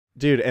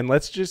Dude, and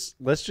let's just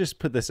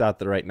put this out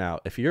there right now.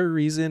 If your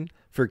reason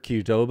for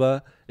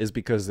Qdoba is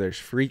because there's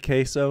free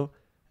queso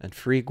and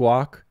free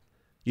guac,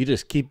 you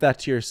just keep that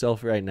to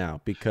yourself right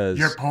now because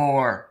you're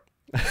poor.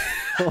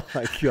 Oh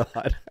my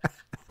god.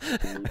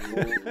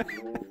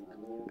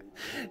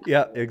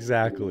 Yeah,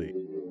 exactly.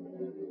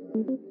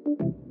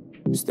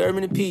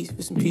 Disturbing the peace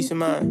with some peace of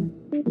mind.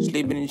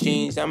 Sleeping in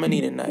jeans, I'ma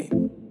need a night.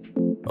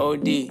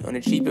 OD on the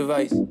cheap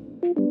advice.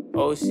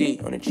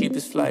 OC on the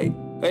cheapest flight.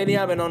 Lately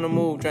I've been on the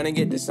move trying to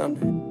get to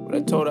something. But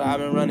I told her I've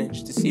been running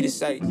just to see the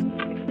sights.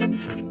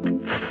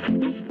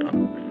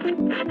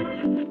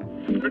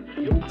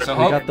 So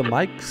we got the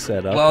mic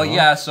set up. Well,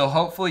 yeah, so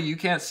hopefully you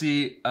can't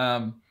see.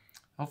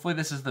 Hopefully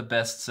this is the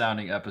best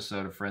sounding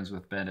episode of Friends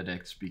with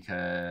Benedicts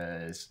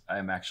because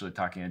I'm actually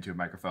talking into a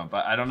microphone.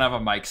 But I don't have a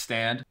mic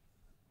stand.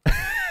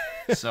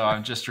 So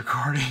I'm just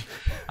recording.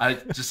 I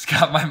just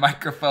got my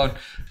microphone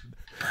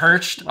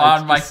perched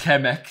on my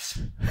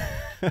Chemex.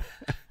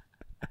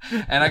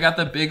 And I got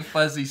the big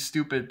fuzzy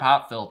stupid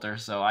pop filter,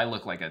 so I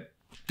look like a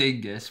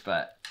dingus,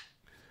 but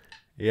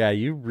yeah,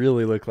 you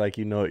really look like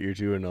you know what you're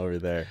doing over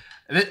there.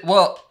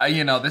 Well,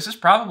 this is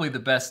probably the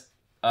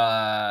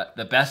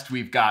best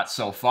we've got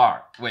so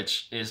far,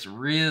 which is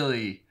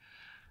really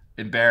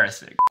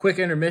embarrassing. Quick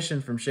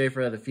intermission from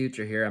Shaffer of the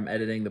Future here. I'm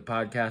editing the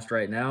podcast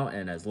right now,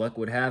 and as luck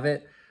would have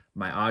it,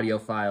 my audio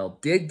file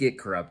did get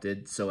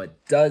corrupted, so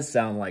it does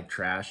sound like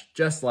trash,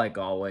 just like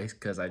always,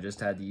 because I just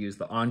had to use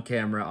the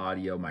on-camera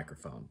audio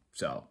microphone.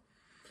 So,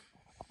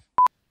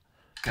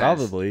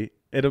 probably.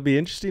 It'll be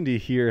interesting to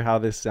hear how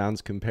this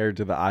sounds compared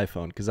to the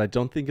iPhone, because I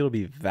don't think it'll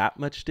be that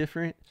much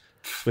different,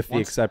 with the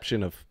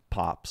exception of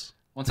pops.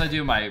 Once I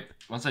do my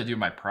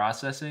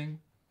processing,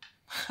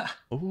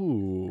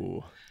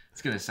 ooh,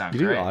 it's gonna sound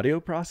great. You do audio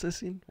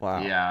processing?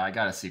 Wow. Yeah, I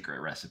got a secret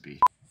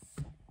recipe.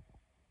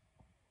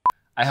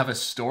 I have a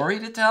story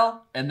to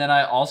tell, and then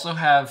I also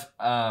have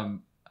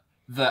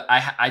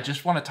I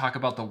just want to talk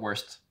about the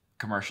worst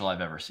commercial I've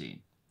ever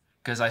seen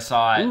because I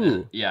saw it.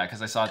 Ooh. Yeah,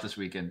 because I saw it this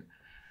weekend.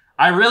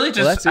 I really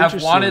just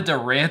have wanted to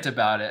rant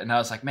about it, and I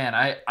was like, man,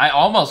 I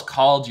almost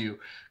called you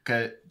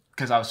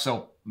because I was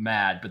so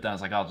mad, but then I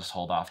was like, I'll just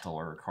hold off till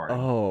we're recording.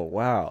 Oh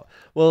wow,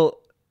 well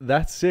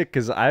that's sick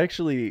because I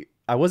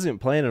wasn't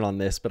planning on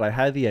this, but I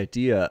had the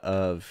idea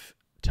of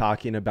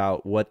talking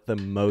about what the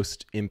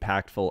most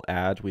impactful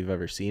ad we've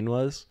ever seen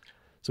was.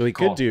 So we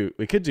could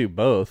do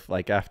both.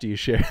 Like after you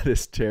share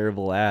this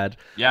terrible ad,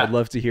 yeah, I'd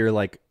love to hear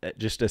like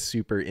just a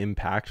super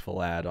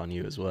impactful ad on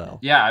you as well.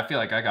 Yeah, I feel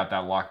like I got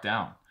that locked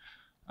down.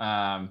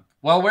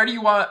 Well, where do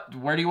you want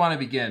to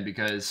begin?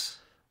 Because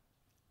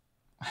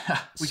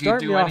we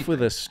start could me do off anything.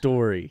 with a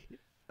story.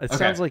 It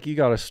sounds like you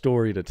got a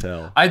story to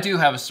tell. I do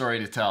have a story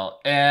to tell,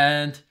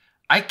 and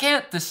I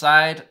can't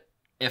decide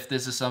if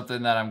this is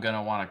something that I'm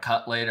gonna want to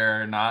cut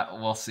later or not.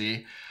 We'll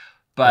see.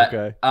 But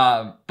okay.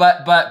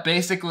 But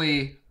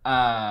basically,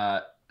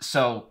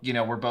 so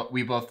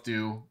we both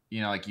do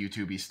like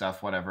YouTube-y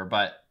stuff, whatever.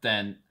 But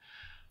then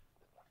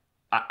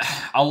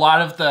a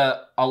lot of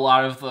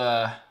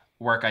the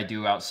work I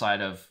do outside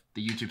of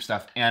the YouTube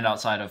stuff and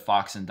outside of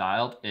Fox and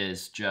Dialed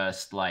is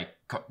just like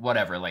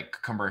whatever, like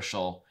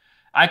commercial.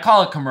 I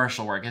call it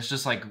commercial work. It's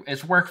just like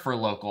it's work for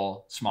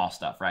local small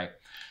stuff, right?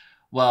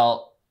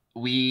 Well,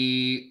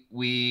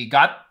 we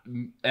got,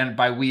 and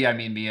by we I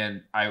mean me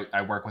and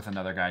I work with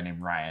another guy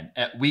named Ryan.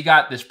 We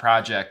got this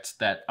project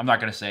that I'm not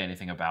going to say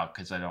anything about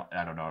because I don't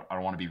know, I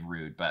don't want to be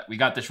rude, but we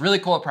got this really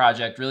cool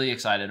project, really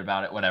excited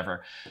about it,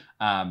 whatever.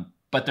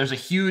 But there's a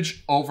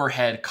huge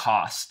overhead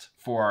cost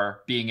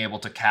for being able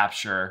to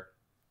capture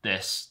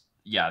this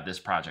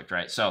project,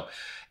 right? So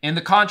in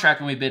the contract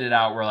when we bid it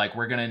out, we're like,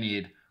 we're going to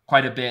need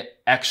quite a bit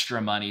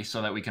extra money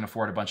so that we can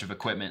afford a bunch of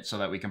equipment so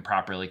that we can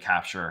properly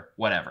capture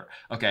whatever.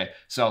 Okay,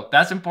 so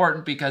that's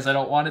important because I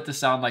don't want it to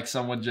sound like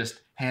someone just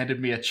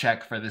handed me a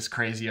check for this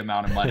crazy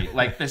amount of money.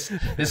 Like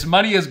this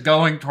money is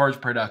going towards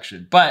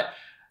production. But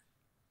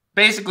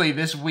basically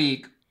this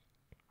week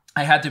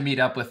I had to meet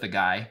up with the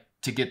guy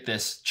to get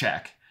this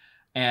check.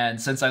 And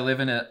since I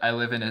live in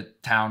a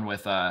town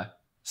with a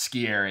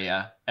ski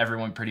area,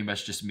 everyone pretty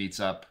much just meets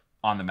up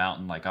on the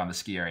mountain, like on the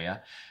ski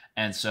area.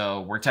 And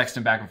so we're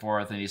texting back and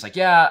forth, and he's like,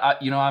 "Yeah,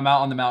 I'm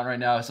out on the mountain right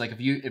now. It's like if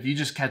you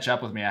just catch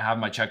up with me, I have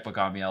my checkbook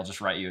on me. I'll just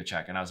write you a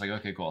check." And I was like,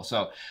 "Okay, cool."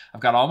 So I've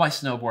got all my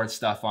snowboard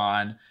stuff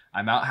on.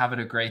 I'm out having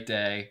a great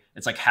day.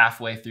 It's like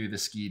halfway through the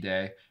ski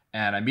day,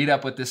 and I meet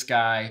up with this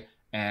guy,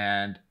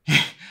 and he,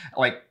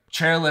 like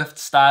chairlift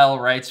style,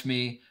 writes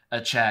me a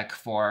check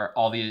for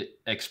all the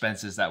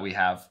expenses that we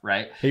have,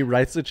 right? He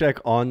writes the check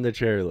on the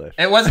chairlift.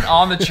 It wasn't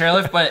on the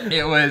chairlift, but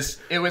it was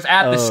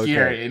at the ski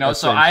area,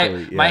 So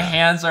my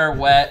hands are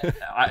wet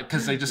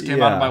because they just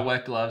came out of my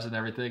wet gloves and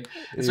everything.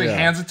 And so he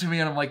hands it to me,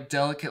 and I'm like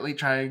delicately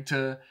trying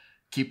to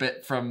keep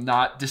it from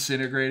not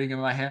disintegrating in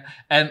my hand.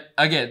 And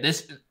again,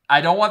 I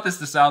don't want this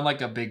to sound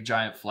like a big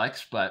giant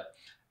flex, but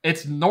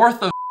it's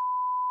north of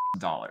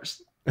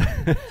dollars.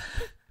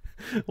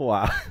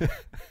 Wow.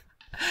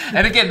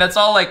 And again, that's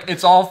all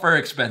it's all for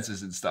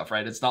expenses and stuff,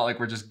 right? It's not like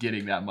we're just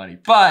getting that money.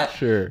 But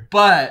sure.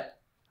 But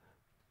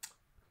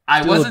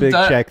I still wasn't a big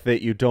done. check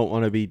that you don't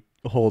want to be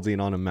holding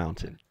on a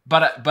mountain.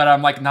 But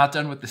I'm like not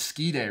done with the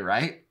ski day,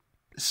 right?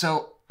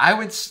 So I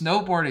went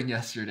snowboarding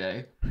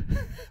yesterday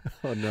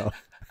Oh no.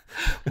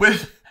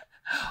 with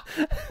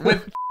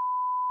 $1,000.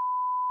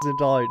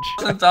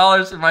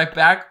 $1,000 in my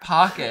back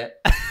pocket.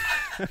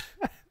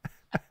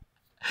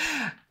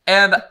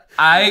 And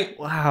I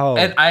Wow.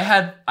 I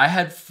had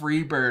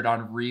Freebird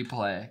on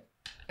replay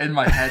in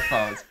my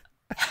headphones.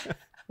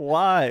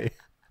 Why?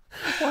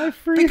 Why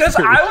free? Because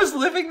I was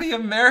living the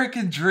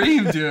American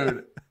dream,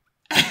 dude.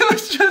 It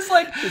was just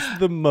like It's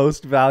the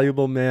most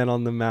valuable man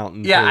on the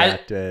mountain yeah, for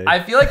that day. I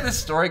feel like this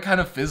story kind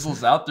of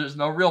fizzles out. There's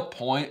no real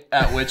point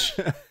at which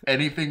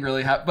anything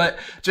really happened, but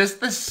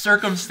just the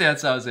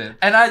circumstance I was in,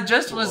 and I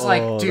just was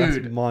like,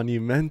 dude, that's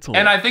monumental.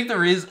 And I think the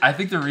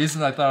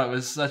reason I thought it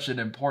was such an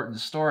important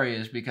story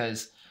is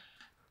because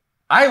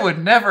I would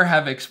never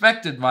have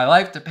expected my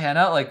life to pan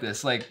out like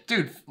this. Like,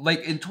 dude,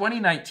 like in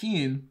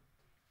 2019,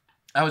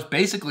 I was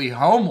basically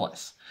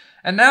homeless,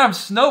 and now I'm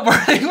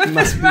snowboarding with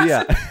this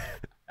massive. Yeah.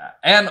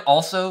 And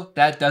also,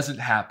 that doesn't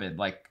happen.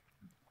 Like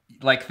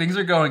things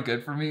are going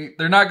good for me.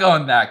 They're not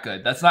going that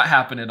good. That's not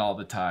happening all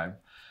the time.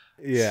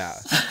 Yeah.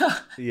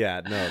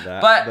 Yeah, no,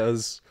 But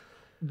those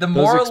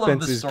moral of the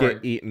expenses story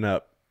get eaten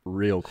up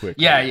real quick.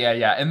 Yeah.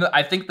 And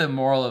I think the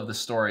moral of the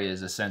story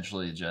is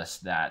essentially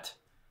just that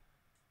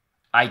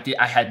I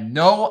had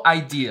no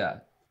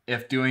idea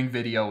if doing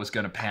video was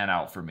going to pan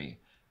out for me.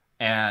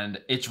 And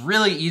it's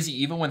really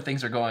easy, even when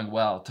things are going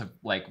well, to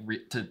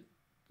to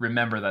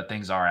remember that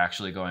things are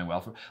actually going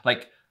well.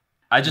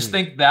 I just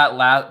think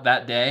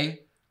that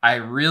day I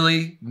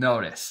really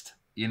noticed,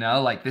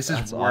 like this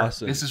is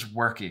awesome. This is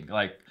working.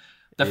 Like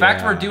the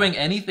fact we're doing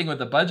anything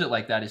with a budget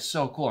like that is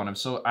so cool. And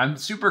I'm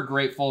super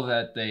grateful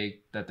that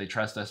they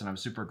trust us. And I'm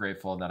super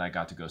grateful that I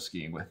got to go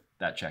skiing with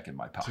that check in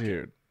my pocket.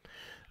 Dude,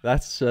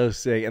 that's so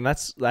sick. And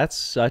that's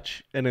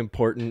such an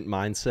important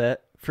mindset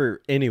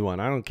for anyone.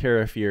 I don't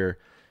care if you're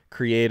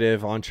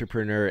creative,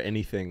 entrepreneur,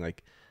 anything.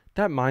 Like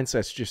that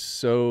mindset's just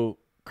so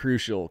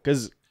crucial,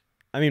 because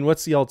I mean,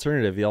 what's the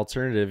alternative? The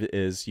alternative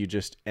is you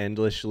just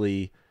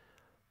endlessly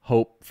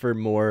hope for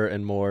more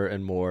and more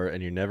and more,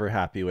 and you're never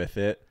happy with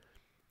it.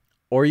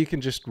 Or you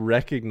can just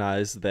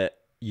recognize that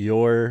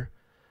your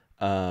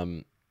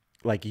what's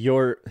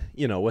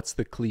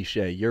the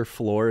cliche? Your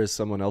floor is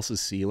someone else's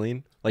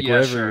ceiling. Like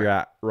wherever you're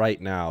at right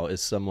now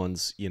is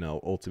someone's,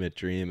 ultimate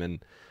dream.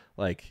 And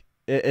like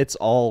it's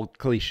all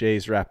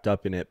cliches wrapped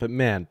up in it. But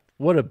man,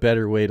 what a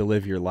better way to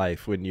live your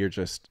life when you're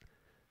just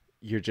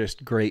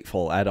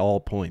grateful at all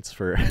points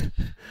for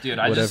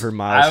whatever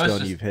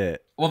milestone you've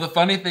hit. Well, the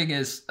funny thing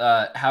is,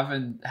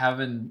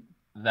 having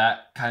that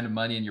kind of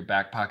money in your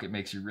back pocket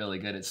makes you really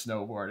good at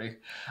snowboarding.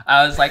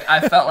 I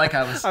felt like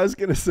I was. I was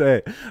gonna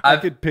say, I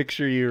could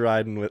picture you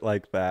riding with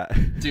like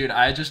that, dude.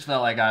 I just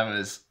felt like I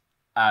was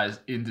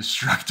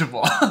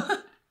indestructible.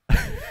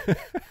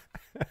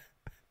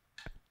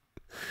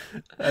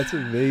 That's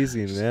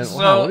amazing, man. So,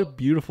 wow, what a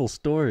beautiful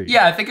story.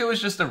 Yeah, I think it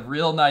was just a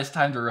real nice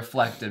time to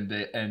reflect and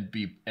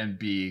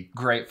be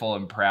grateful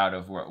and proud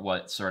of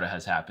what sort of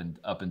has happened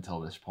up until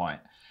this point.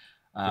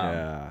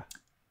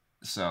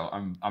 So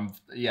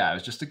it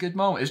was just a good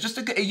moment. It's just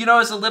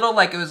it's a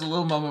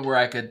little moment where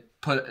I could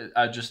put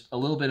just a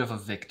little bit of a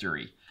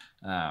victory.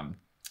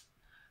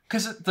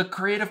 Because the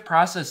creative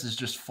process is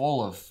just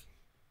full of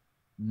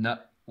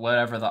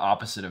whatever the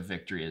opposite of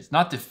victory is.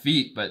 Not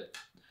defeat, but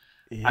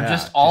I'm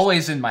just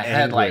always in my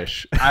head,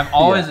 anguish. like I'm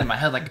always in my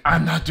head, like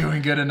I'm not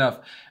doing good enough.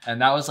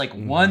 And that was like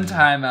one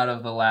time out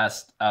of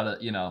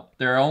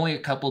there are only a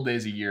couple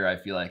days a year I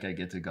feel like I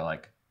get to go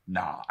like,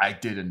 nah, I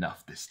did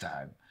enough this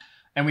time.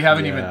 And we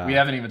haven't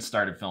even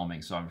started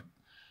filming, so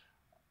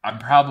I'm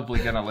probably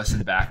gonna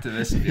listen back to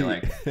this and be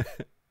like,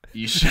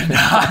 you should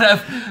not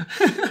have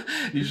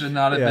been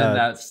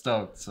that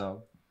stoked.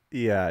 So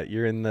yeah,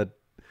 you're in the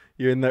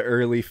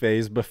early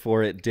phase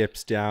before it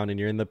dips down, and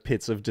you're in the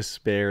pits of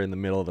despair in the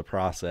middle of the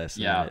process.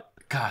 Yeah.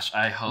 Gosh,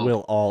 I hope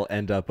we'll all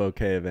end up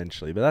okay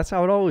eventually, but that's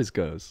how it always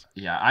goes.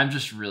 Yeah, I'm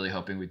just really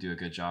hoping we do a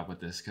good job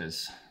with this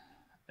because,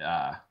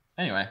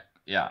 anyway,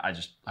 yeah, I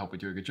just hope we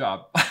do a good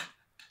job.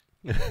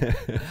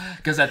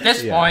 Because at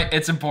this point,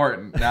 it's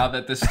important now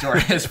that this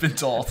story has been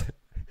told.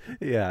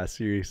 Yeah,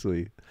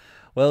 seriously.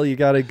 Well, you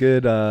got a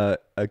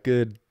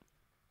good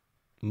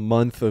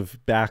month of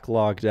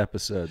backlogged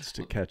episodes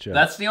to catch up.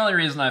 That's the only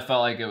reason I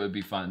felt like it would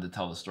be fun to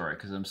tell the story,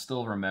 because I'm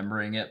still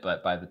remembering it,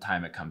 but by the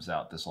time it comes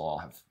out, this will all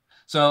have...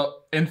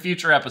 So in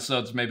future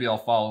episodes, maybe I'll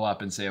follow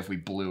up and say if we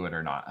blew it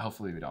or not.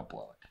 Hopefully we don't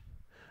blow it.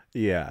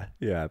 Yeah,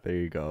 there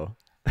you go.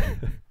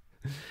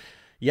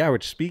 Yeah,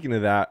 which, speaking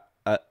of that,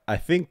 I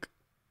think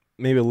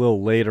maybe a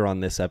little later on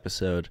this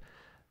episode,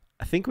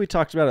 I think we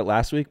talked about it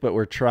last week, but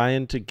we're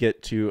trying to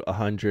get to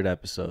 100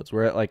 episodes.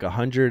 We're at like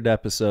 100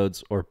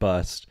 episodes or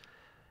bust.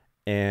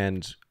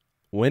 And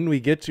when we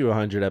get to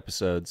 100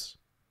 episodes,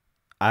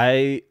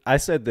 I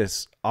said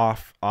this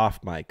off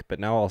mic, but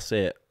now I'll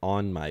say it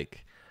on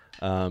mic.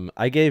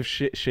 I gave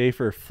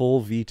Shaffer full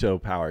veto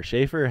power.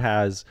 Shaffer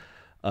has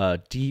a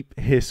deep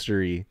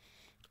history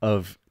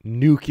of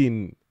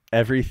nuking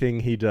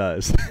everything he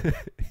does.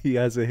 He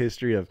has a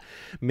history of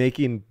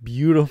making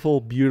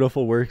beautiful,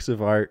 beautiful works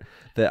of art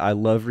that I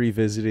love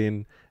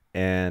revisiting,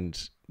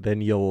 and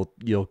then you'll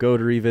go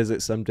to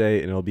revisit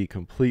someday and it'll be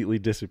completely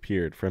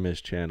disappeared from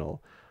his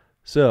channel.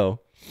 So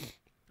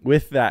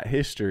with that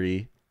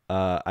history,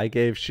 I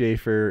gave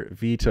Shaffer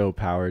veto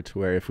power to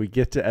where if we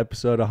get to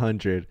episode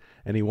 100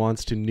 and he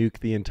wants to nuke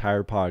the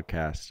entire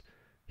podcast,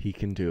 he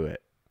can do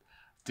it.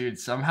 Dude,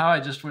 somehow I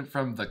just went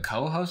from the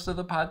co-host of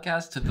the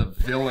podcast to the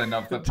villain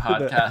of the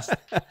podcast.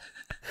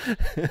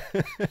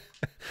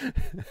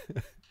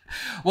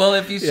 Well,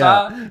 if you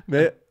saw,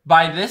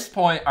 by this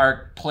point,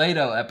 our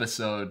Play-Doh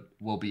episode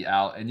will be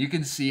out, and you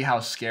can see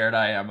how scared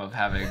I am of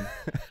having...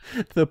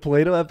 The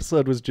Play-Doh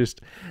episode was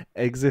just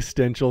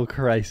existential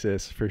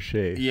crisis for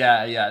Shay.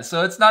 Yeah.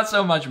 So it's not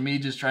so much me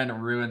just trying to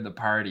ruin the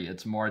party.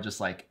 It's more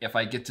just like, if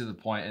I get to the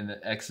point and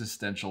the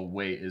existential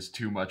weight is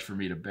too much for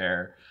me to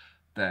bear,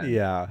 then...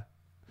 Yeah.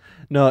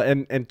 No,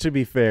 and to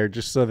be fair,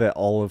 just so that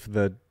all of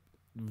the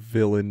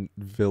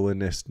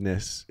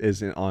villainousness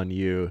isn't on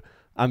you,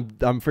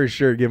 I'm for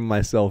sure giving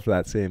myself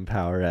that same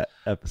power at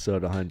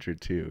episode 100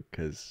 too,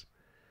 because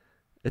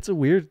it's a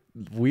weird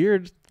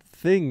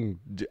thing.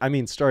 I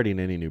mean, starting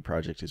any new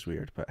project is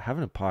weird, but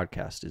having a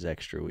podcast is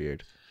extra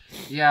weird.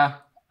 Yeah,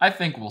 I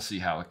think we'll see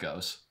how it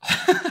goes.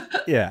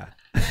 Yeah.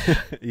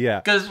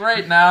 Yeah. Because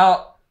right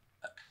now,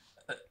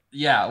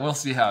 yeah, we'll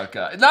see how it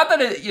goes. Not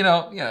that it,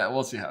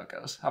 we'll see how it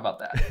goes. How about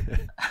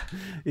that?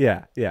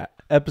 Yeah.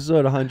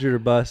 Episode 100 or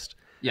bust.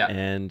 Yeah.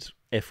 And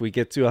if we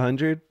get to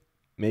 100,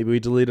 maybe we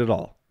delete it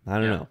all. I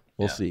don't know.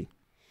 We'll see.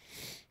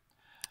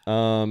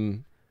 Oh,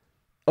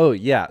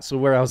 yeah. So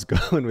where I was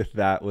going with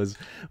that was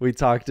we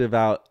talked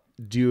about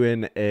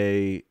doing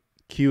a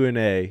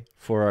Q&A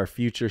for our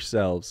future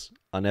selves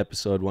on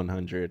episode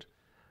 100.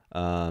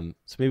 So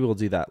maybe we'll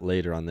do that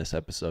later on this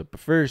episode.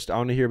 But first, I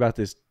want to hear about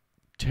this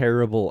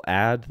terrible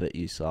ad that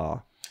you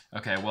saw.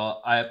 Okay,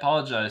 well, I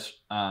apologize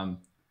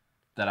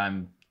that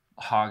I'm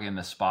hogging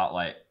the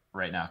spotlight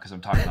right now because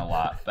I'm talking a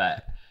lot,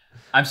 but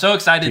I'm so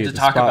excited to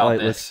talk about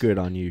this. Looks good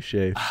on you,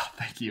 Shay. Oh,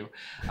 thank you.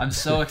 I'm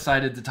so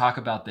excited to talk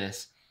about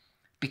this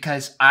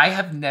because I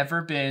have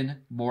never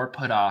been more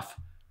put off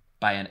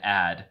by an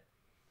ad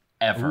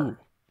ever. Ooh.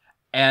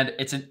 And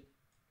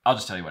I'll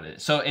just tell you what it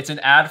is. So it's an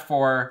ad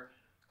for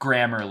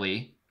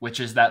Grammarly,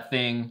 which is that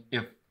thing,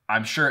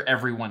 I'm sure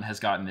everyone has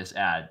gotten this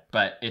ad,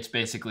 but it's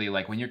basically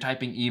like when you're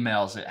typing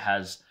emails, it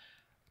has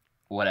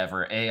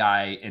whatever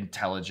AI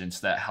intelligence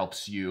that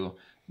helps you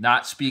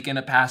not speak in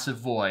a passive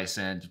voice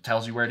and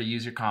tells you where to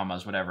use your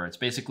commas, whatever. It's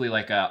basically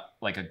like a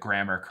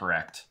grammar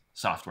correct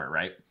software,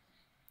 right?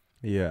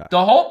 Yeah.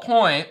 The whole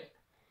point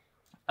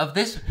of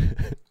this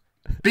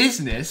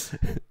business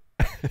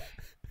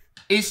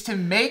is to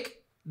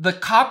make the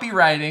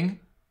copywriting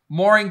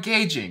more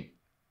engaging.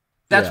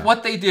 That's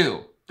what they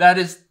do.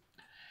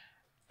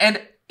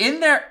 And in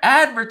their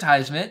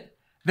advertisement,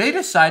 they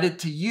decided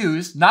to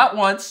use not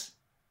once,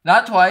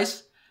 not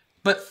twice,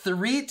 but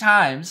 3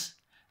 times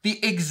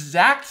the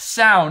exact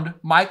sound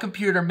my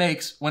computer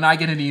makes when I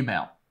get an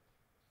email.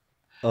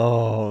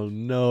 Oh,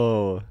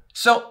 no.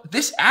 So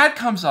this ad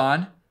comes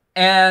on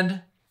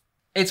and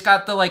it's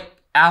got the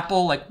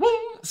Apple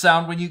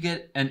sound when you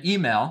get an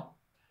email.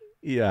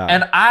 Yeah.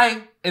 And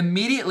I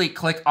immediately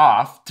click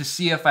off to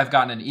see if I've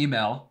gotten an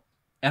email,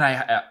 and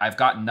I've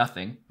gotten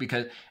nothing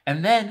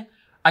and then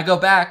I go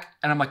back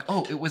and I'm like,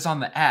 oh, it was on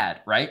the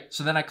ad, right?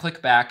 So then I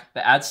click back,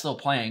 the ad's still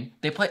playing.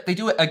 They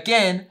do it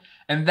again,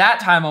 and that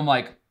time I'm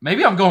like,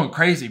 maybe I'm going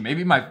crazy.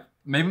 Maybe my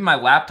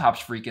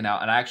laptop's freaking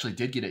out and I actually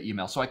did get an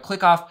email. So I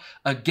click off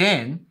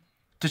again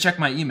to check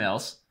my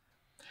emails.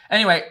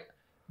 Anyway,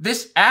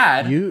 this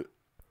ad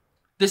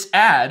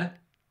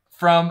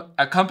from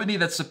a company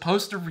that's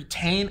supposed to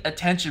retain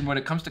attention when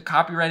it comes to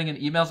copywriting and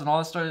emails and all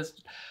this stuff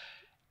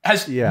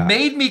has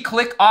made me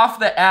click off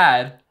the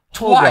ad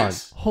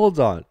twice. Hold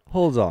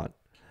on.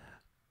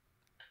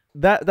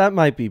 That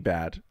might be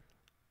bad.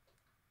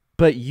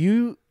 But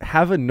you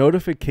have a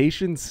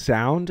notification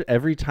sound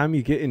every time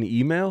you get an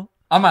email?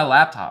 On my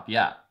laptop,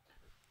 yeah.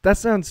 That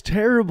sounds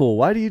terrible.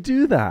 Why do you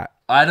do that?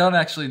 I don't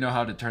actually know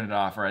how to turn it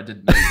off, or I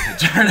didn't mean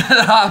to turn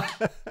it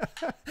off.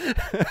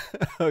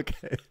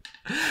 Okay.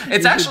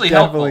 It's actually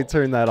helpful. Definitely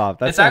turn that off.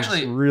 That's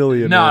actually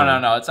really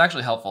annoying. No. It's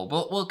actually helpful.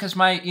 Well, because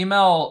my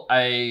email,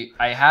 I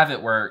have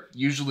it where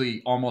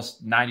usually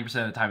almost 90%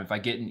 of the time, if I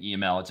get an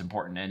email, it's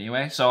important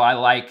anyway. So I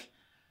like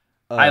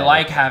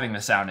having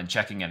the sound and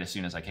checking it as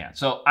soon as I can.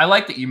 So I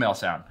like the email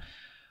sound.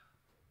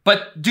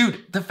 But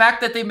dude, the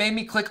fact that they made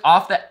me click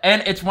off that,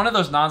 and it's one of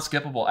those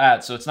non-skippable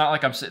ads, so it's not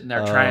like I'm sitting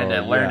there trying to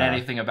learn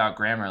anything about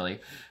Grammarly.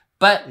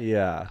 But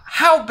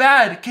how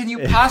bad can you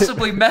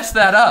possibly mess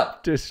that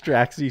up?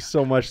 Distracts you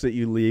so much that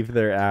you leave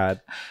their ad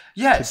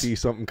to do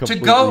something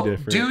completely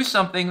different. Do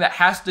something that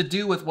has to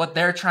do with what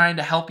they're trying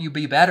to help you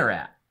be better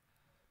at.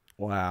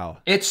 Wow.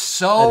 It's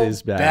so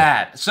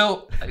bad.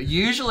 So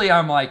usually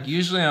I'm like,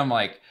 you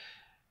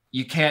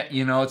can't,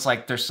 it's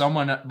like there's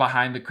someone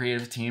behind the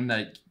creative team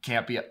that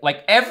can't be,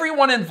 like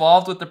everyone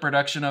involved with the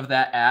production of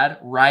that ad,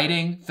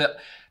 writing,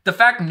 The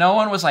fact no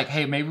one was like,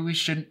 hey, maybe we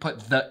shouldn't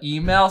put the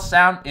email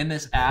sound in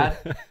this ad.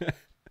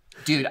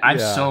 Dude, I'm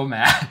so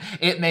mad.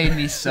 It made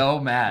me so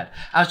mad.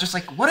 I was just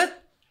like,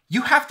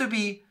 you have to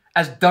be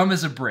as dumb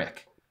as a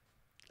brick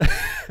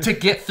to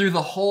get through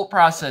the whole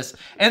process.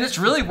 And it's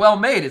really well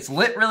made. It's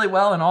lit really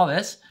well and all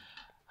this.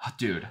 Oh,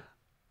 dude.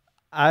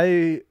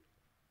 I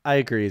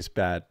agree it's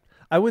bad.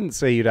 I wouldn't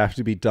say you'd have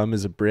to be dumb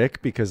as a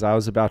brick because I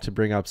was about to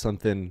bring up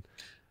something.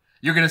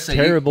 You're going to say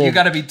terrible. You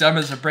got to be dumb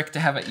as a brick to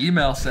have an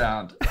email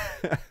sound.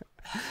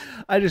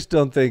 I just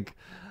don't think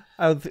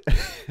I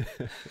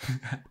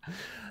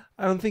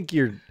don't think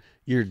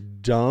you're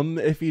dumb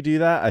if you do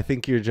that. I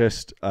think you're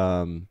just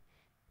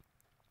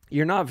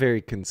you're not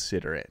very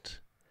considerate,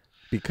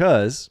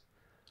 because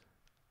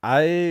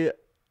I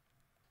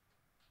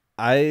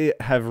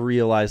have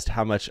realized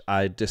how much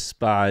I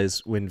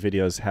despise when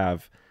videos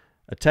have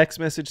a text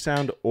message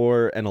sound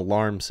or an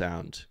alarm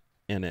sound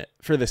in it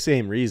for the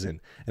same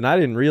reason. And I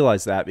didn't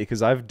realize that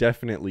because I've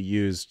definitely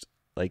used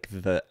like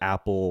the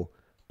Apple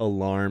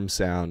alarm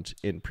sound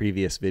in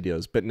previous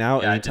videos, but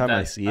now anytime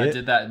I see it, I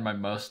did that in my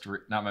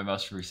not my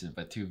most recent,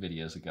 but 2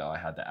 videos ago. I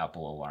had the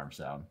Apple alarm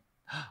sound.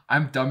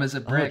 I'm dumb as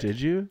a brick. Oh, did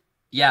you?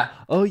 Yeah.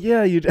 Oh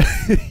yeah, you.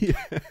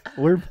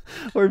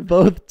 We're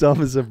both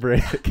dumb as a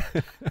brick.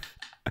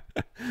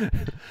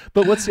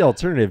 But what's the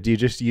alternative? Do you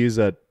just use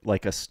a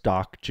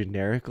stock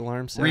generic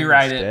alarm sound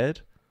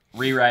instead?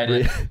 Rewrite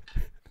it.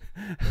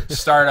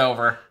 Start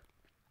over.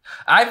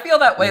 I feel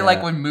that way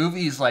like when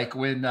movies, like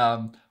when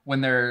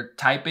they're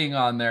typing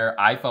on their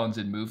iPhones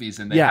in movies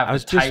and they have I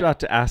was just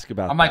about to ask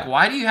about that. I'm like,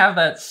 why do you have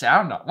that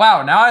sound on?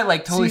 Wow, now I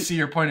totally see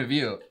your point of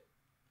view.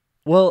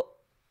 Well,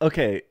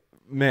 okay,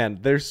 man,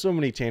 there's so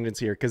many tangents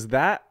here because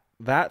that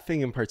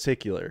thing in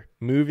particular,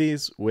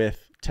 movies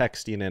with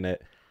texting in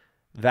it,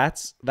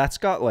 that's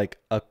got like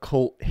a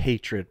cult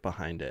hatred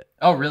behind it.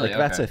 Oh, really? Like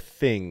that's a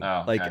thing.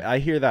 Oh, like okay. I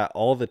hear that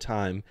all the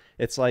time.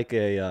 It's like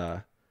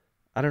a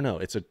I don't know,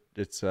 it's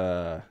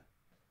a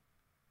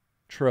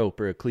trope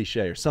or a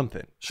cliche or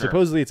something. Sure.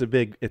 Supposedly it's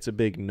a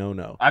big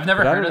no-no. I've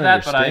never heard of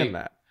that, but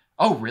that.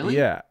 Oh, really?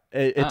 Yeah.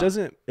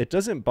 It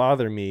doesn't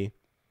bother me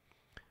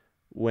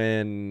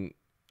when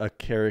a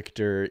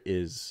character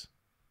is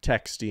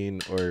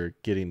texting or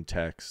getting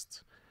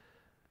texts.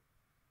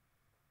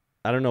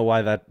 I don't know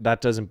why that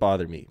doesn't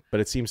bother me,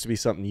 but it seems to be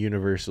something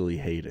universally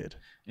hated.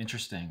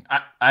 Interesting.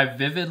 I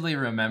vividly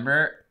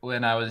remember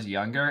when I was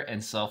younger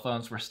and cell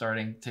phones were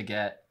starting to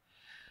get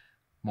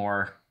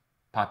more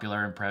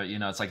popular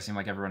and it's like it seemed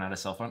like everyone had a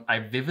cell phone. I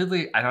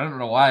don't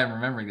know why I'm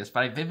remembering this,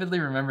 but I vividly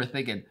remember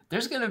thinking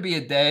there's going to be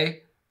a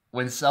day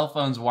when cell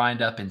phones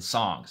wind up in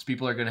songs.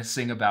 People are going to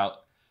sing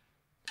about,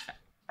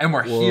 and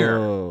we're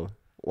here.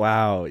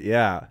 Wow.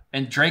 Yeah.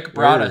 And Drake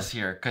brought us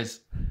here because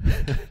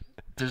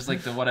there's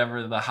like the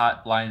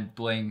Hotline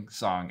Bling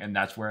song, and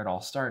that's where it all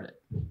started.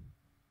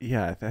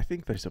 Yeah. I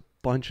think there's a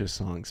bunch of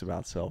songs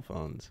about cell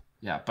phones.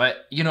 Yeah.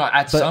 But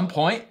at some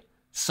point,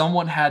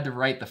 someone had to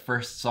write the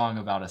first song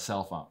about a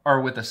cell phone or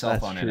with a cell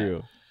phone in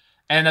it.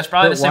 And that's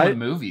probably the same with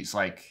movies.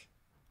 Like,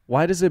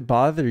 why does it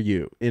bother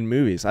you in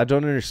movies? I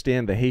don't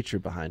understand the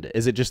hatred behind it.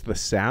 Is it just the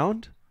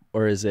sound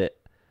or is it?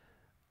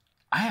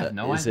 I have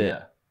no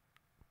idea.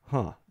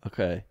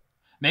 Okay.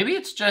 Maybe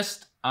it's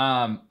just,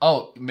 I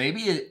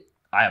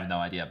have no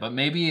idea, but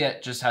maybe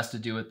it just has to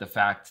do with the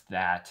fact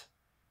that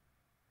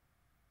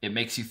it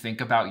makes you think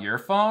about your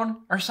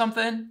phone or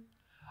something.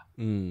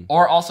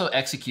 Or also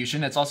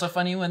execution. It's also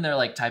funny when they're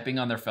like typing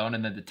on their phone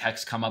and then the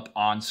text come up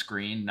on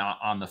screen, not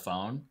on the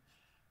phone.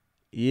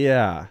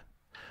 Yeah.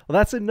 Well,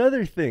 that's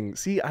another thing.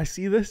 See, I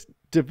see this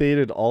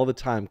debated all the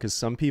time because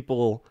some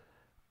people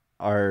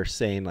are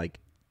saying like,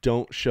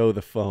 don't show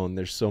the phone.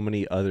 There's so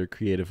many other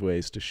creative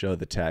ways to show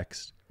the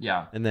text.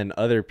 Yeah. And then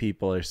other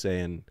people are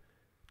saying,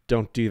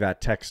 don't do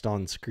that text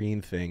on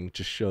screen thing.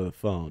 Just show the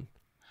phone.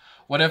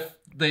 What if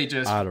they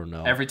just, I don't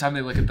know. Every time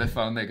they look at the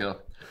phone, they go,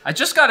 I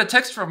just got a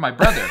text from my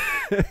brother.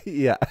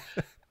 Yeah.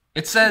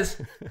 It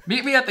says,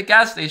 meet me at the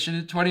gas station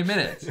in 20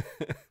 minutes.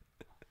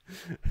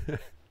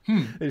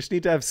 They just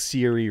need to have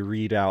Siri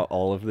read out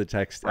all of the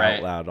text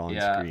out loud on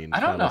screen. I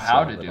don't know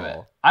how to do it.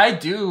 I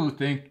do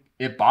think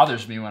it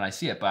bothers me when I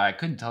see it, but I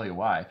couldn't tell you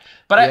why.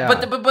 But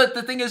but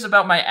the thing is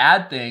about my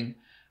ad thing,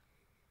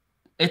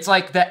 it's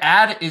like the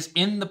ad is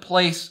in the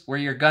place where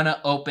you're gonna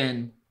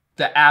open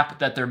the app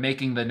that they're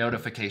making the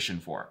notification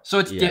for. So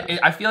it's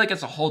I feel like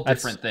it's a whole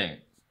different thing.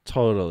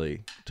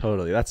 Totally.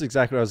 That's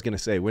exactly what I was gonna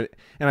say. And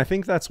I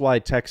think that's why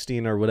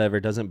texting or whatever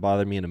doesn't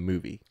bother me in a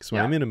movie. Because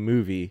when I'm in a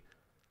movie,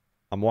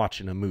 I'm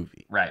watching a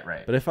movie. Right.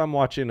 But if I'm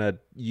watching a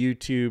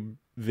YouTube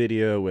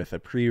video with a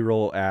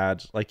pre-roll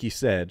ad, like you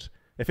said,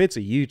 if it's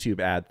a YouTube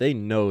ad, they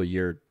know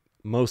you're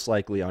most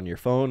likely on your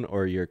phone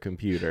or your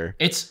computer.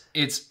 It's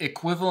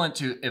equivalent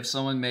to if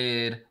someone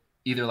made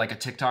either like a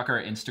TikTok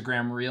or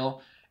Instagram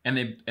reel and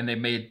they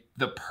made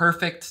the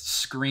perfect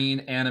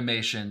screen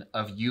animation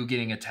of you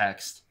getting a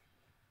text,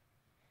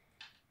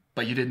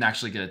 but you didn't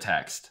actually get a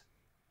text.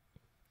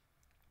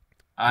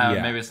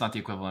 Maybe it's not the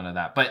equivalent of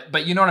that,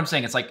 but you know what I'm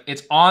saying? It's like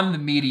it's on the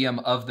medium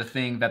of the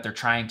thing that they're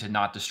trying to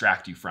not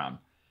distract you from.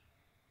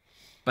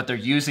 but they're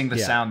using the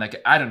Yeah. sound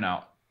that I don't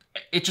know.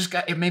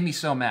 It made me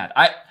so mad.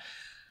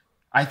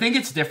 I think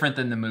it's different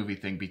than the movie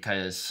thing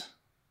because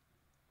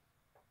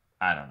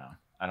I don't know.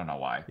 I don't know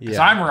why. Because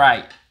Yeah. I'm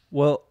right.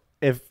 Well,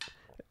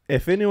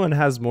 if anyone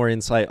has more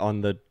insight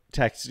on the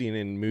texting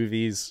in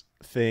movies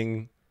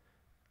thing,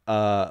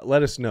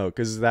 let us know,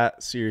 because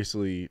that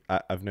seriously,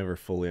 I've never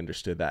fully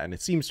understood that, and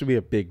it seems to be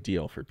a big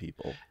deal for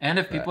people. And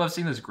if people have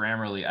seen this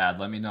Grammarly ad,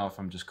 let me know if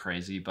I'm just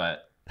crazy,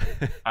 but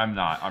I'm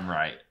not. I'm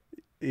right.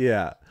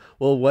 Yeah.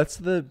 Well, what's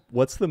the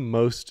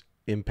most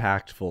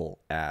impactful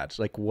ad?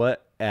 Like,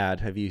 what ad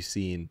have you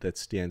seen that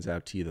stands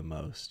out to you the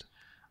most,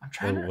 I'm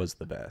trying or to. was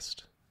the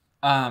best?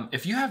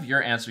 If you have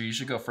your answer, you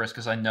should go first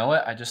because I know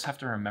it. I just have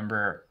to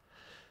remember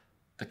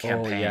the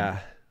campaign. Oh yeah,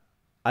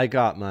 I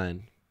got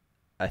mine.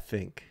 I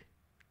think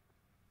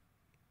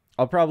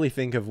I'll probably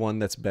think of one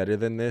that's better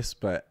than this,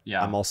 but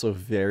Yeah. I'm also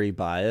very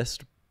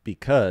biased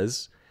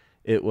because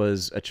it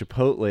was a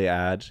Chipotle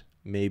ad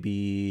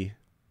maybe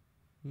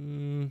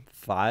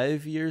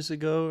 5 years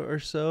ago or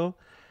so,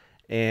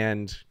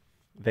 and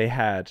they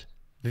had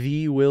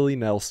the Willie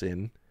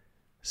Nelson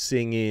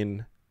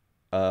singing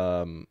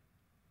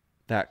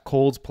that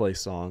Coldplay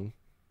song,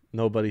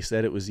 Nobody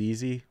Said It Was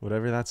Easy,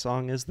 whatever that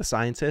song is, The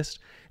Scientist.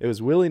 It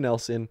was Willie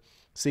Nelson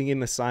singing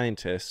The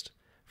Scientist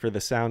for the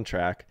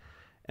soundtrack,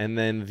 and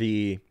then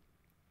the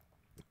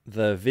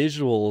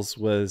visuals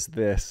was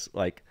this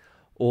like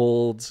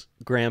old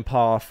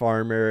grandpa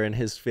farmer and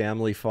his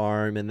family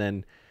farm, and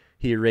then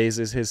he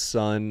raises his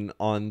son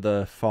on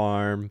the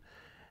farm,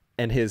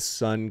 and his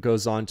son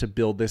goes on to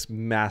build this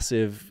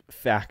massive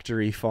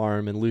factory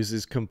farm and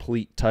loses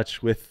complete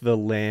touch with the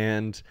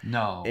land.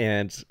 No.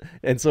 And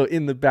so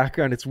in the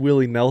background, it's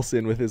Willie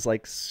Nelson with his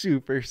like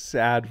super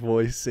sad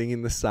voice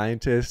singing The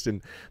Scientist,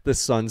 and the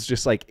son's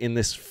just like in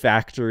this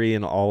factory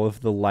and all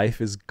of the life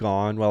is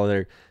gone while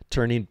they're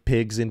turning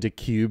pigs into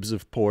cubes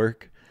of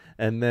pork.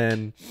 And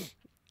then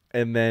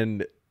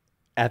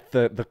at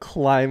the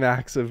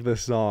climax of the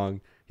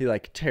song, he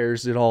like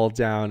tears it all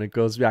down and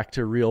goes back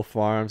to real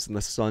farms, and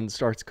the sun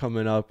starts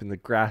coming up and the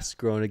grass is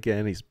growing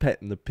again. He's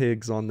petting the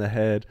pigs on the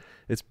head.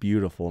 It's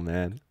beautiful,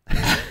 man.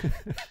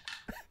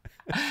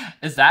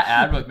 Is that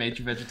ad what made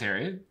you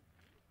vegetarian?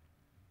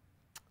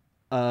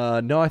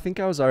 No, I think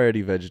I was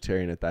already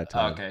vegetarian at that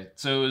time. Okay,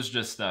 so it was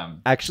just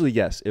Actually,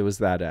 yes, it was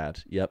that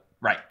ad. Yep.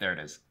 right there. It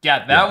is.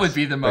 Yeah, that would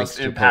be the most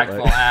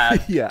impactful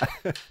ad. Yeah.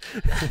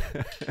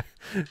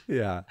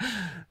 Yeah.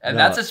 And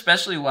that's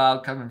especially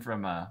wild coming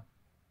from a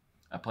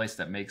place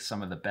that makes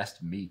some of the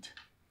best meat.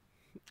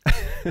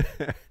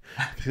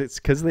 It's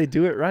because they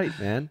do it right,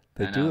 man.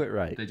 They I do know. it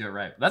right. They do it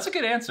right. That's a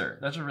good answer.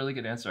 That's a really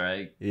good answer.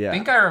 I Yeah.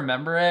 think I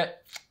remember it,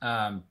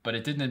 but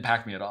it didn't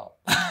impact me at all.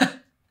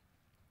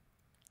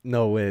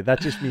 No way.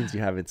 That just means you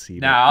haven't seen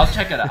No, it. I'll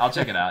check it out. I'll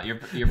check it out.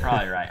 You're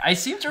probably right. I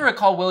seem to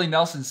recall Willie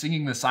Nelson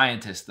singing The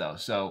Scientist, though,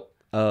 so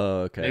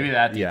Oh, okay. maybe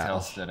that detail Yeah.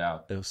 stood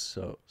out. It was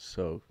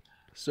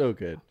so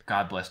good.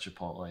 God bless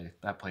Chipotle.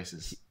 That place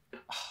is...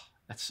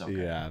 it's so good.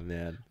 Yeah,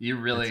 man. You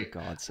really... It's a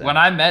godsend. When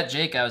I met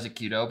Jake, I was a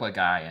Qdoba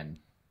guy, and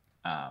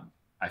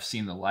I've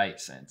seen the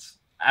light since.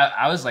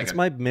 I was like... It's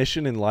my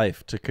mission in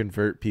life to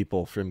convert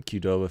people from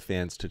Qdoba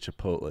fans to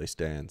Chipotle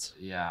stands.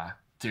 Yeah,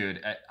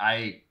 dude,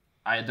 I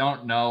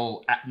don't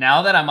know.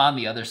 Now that I'm on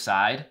the other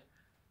side,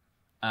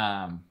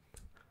 I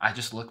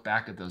just look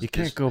back at those. You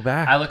can't go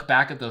back. I look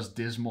back at those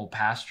dismal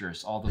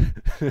pastures, all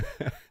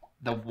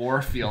the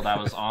war field I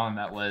was on.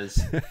 That was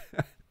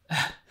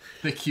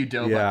the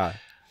Qdoba. Yeah.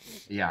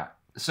 Yeah.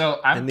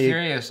 So I'm And the-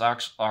 curious.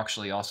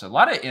 Actually, also a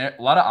lot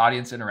of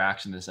audience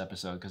interaction this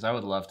episode because I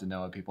would love to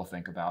know what people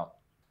think about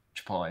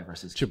Chipotle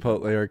versus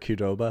Chipotle or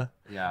Qdoba.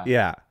 Yeah.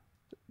 Yeah.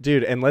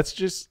 Dude, and let's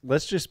just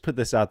put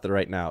this out there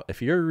right now.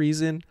 If your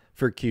reason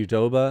for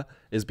Qdoba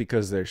is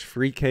because there's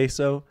free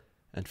queso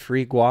and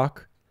free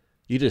guac,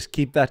 you just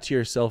keep that to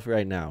yourself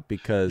right now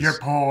because You're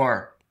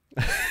poor.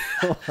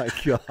 oh my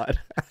god.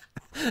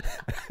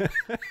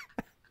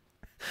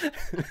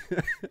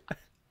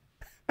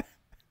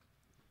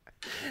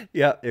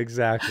 Yeah,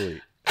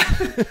 exactly.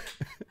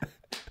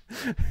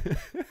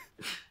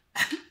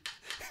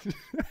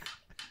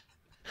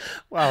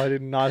 Wow, I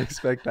did not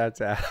expect that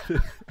to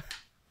happen.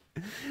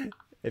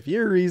 If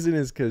your reason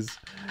is because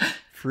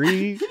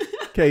free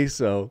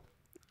queso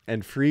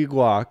and free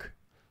guac,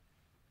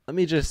 let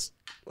me just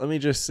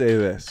say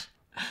this.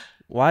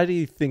 Why do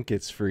you think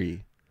it's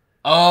free?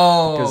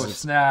 Oh, Because it's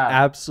snap.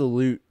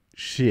 absolute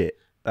shit.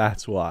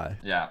 That's why.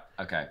 Yeah,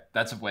 okay.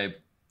 That's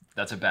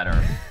a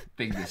better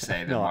thing to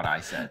say than No. what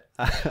I said.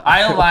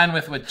 I align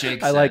with what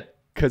Jake said. I like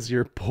because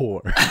you're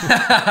poor.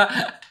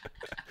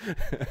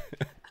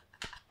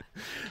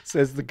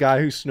 Says the guy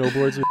who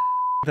snowboards with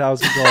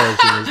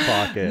 $1,000 in his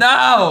pocket.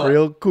 No!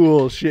 Real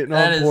cool shitting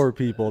That on is poor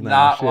people now.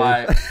 Not Shay.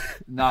 why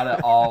not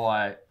at all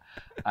why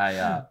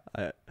I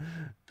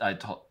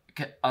told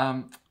okay,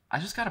 I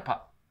just gotta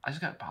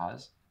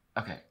pause.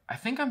 Okay. I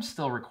think I'm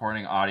still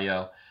recording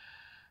audio.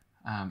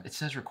 It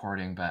says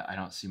recording, but I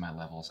don't see my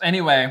levels.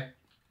 Anyway,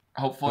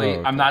 Hopefully,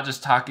 okay. I'm not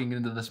just talking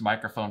into this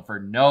microphone for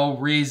no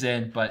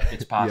reason, but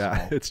it's possible.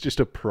 Yeah, it's just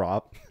a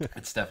prop.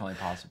 It's definitely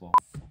possible.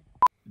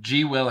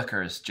 G.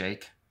 Willikers,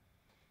 Jake.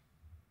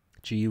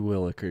 G.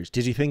 Willikers.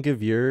 Did you think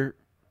of your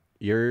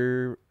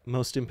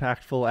most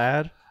impactful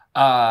ad?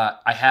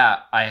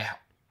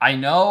 I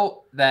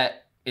know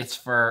that it's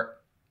for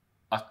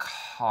a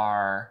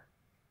car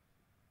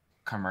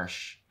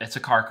commercial. It's a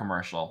car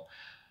commercial.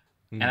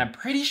 And I'm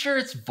pretty sure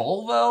it's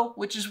Volvo,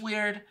 which is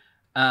weird.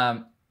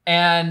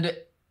 And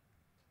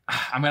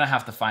I'm going to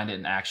have to find it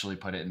and actually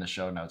put it in the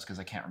show notes because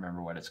I can't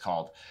remember what it's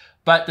called.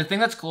 But the thing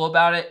that's cool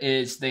about it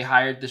is they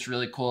hired this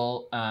really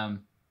cool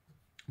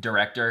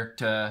director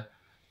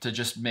to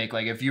just make,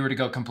 like, if you were to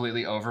go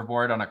completely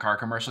overboard on a car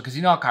commercial, because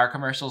you know how car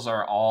commercials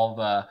are all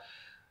the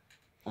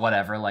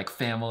whatever, like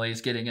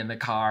families getting in the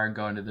car and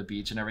going to the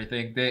beach and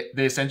everything. They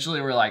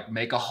essentially were like,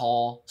 make a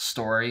whole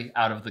story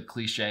out of the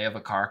cliche of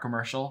a car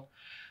commercial.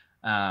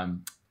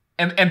 And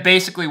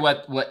basically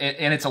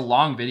and it's a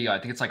long video. I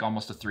think it's like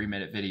almost a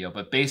 3-minute video,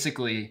 but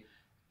basically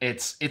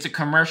it's a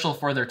commercial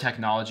for their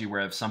technology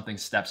where if something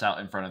steps out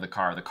in front of the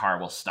car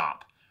will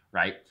stop.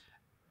 Right.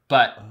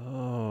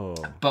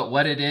 But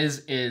what it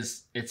is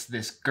it's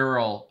this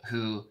girl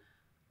who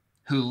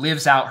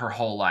lives out her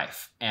whole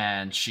life,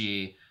 and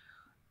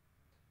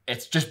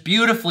it's just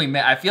beautifully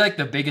made. I feel like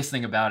the biggest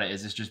thing about it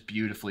is it's just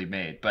beautifully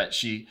made, but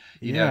she,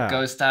 you know,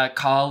 goes to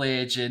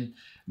college and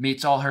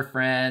meets all her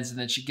friends, and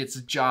then she gets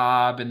a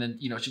job, and then,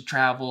 you know, she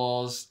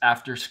travels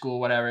after school,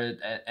 whatever.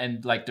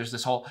 And like, there's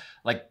this whole,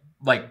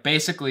 like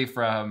basically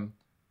from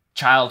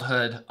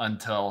childhood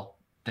until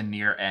the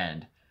near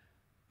end.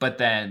 But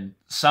then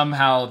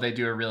somehow they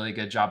do a really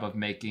good job of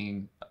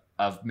making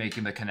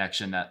the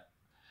connection that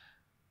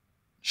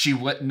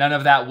none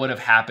of that would have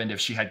happened if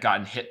she had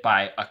gotten hit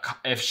by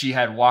if she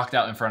had walked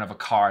out in front of a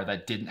car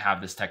that didn't have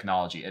this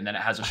technology. And then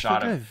it has a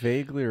shot of, I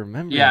vaguely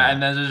remember. Yeah, that.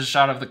 and then there's a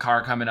shot of the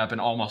car coming up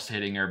and almost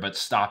hitting her, but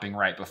stopping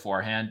right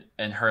beforehand,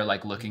 and her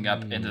like looking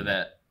up into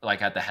the,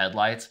 like, at the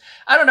headlights.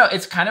 I don't know.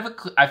 It's kind of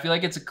I feel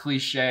like it's a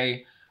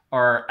cliche,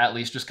 or at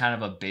least just kind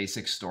of a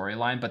basic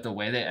storyline, but the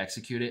way they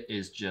execute it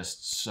is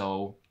just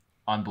so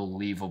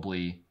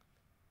unbelievably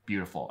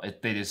beautiful.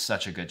 They did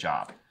such a good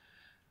job.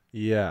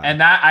 Yeah. And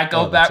that I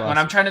go back awesome. when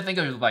I'm trying to think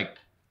of like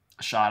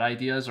shot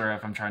ideas, or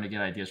if I'm trying to get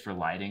ideas for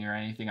lighting or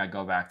anything, I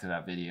go back to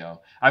that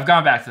video. I've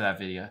gone back to that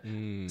video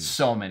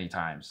so many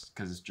times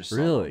because it's just so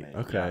really amazing.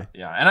 okay.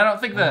 Yeah. And I don't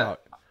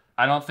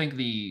think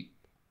the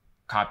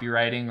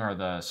copywriting or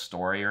the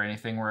story or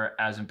anything were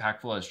as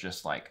impactful as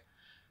just like,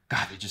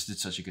 God, they just did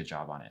such a good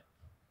job on it.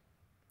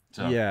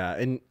 So yeah,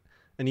 and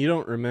you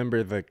don't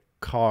remember the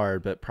car,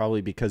 but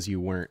probably because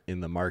you weren't in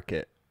the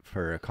market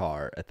for a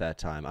car at that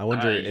time. I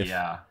wonder if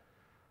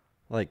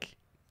like,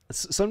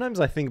 sometimes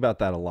I think about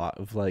that a lot,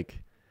 of like,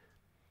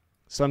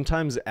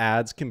 sometimes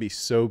ads can be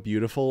so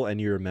beautiful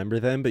and you remember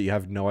them, but you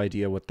have no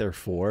idea what they're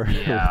for,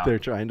 what they're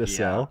trying to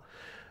sell.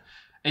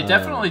 It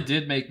definitely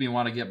did make me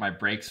want to get my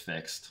brakes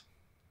fixed.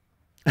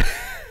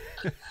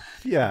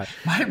 Yeah.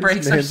 My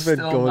brakes are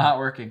still not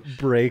working.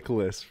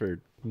 Brakeless for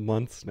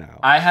months now.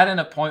 I had an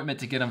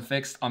appointment to get them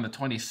fixed on the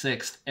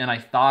 26th, and I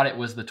thought it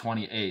was the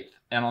 28th.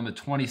 And on the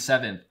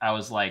 27th, I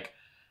was like,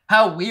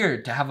 how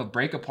weird to have a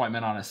brake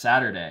appointment on a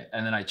Saturday.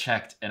 And then I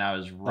checked and I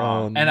was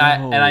wrong. Oh,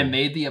 and no. I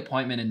made the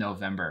appointment in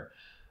November.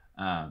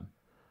 So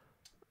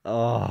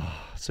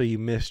you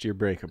missed your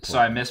brake appointment. So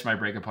I missed my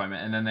brake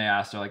appointment. And then they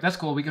asked, they're like, that's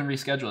cool, we can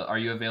reschedule it. Are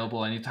you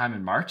available anytime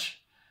in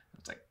March?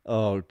 It's like,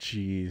 oh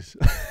geez.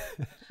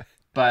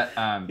 But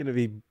I'm gonna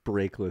be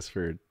brakeless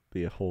for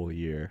the whole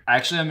year.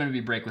 Actually, I'm gonna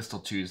be brakeless till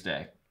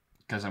Tuesday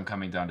because I'm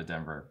coming down to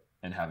Denver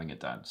and having it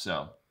done.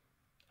 So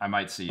I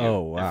might see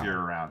you if you're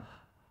around.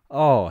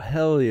 Oh,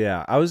 hell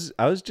yeah. I was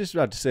just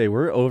about to say,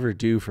 we're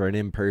overdue for an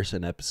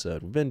in-person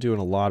episode. We've been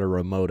doing a lot of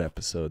remote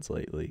episodes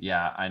lately.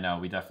 Yeah, I know.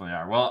 We definitely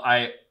are. Well,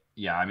 I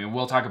mean,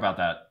 we'll talk about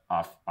that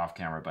off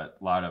camera, but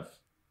a lot of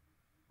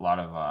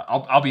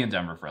I'll be in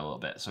Denver for a little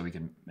bit so we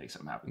can make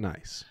something happen.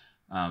 Nice.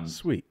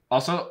 Sweet.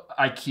 Also,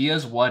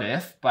 IKEA's What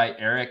If by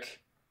Eric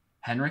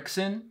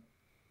Henriksen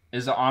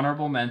is an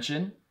honorable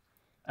mention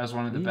as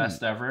one of the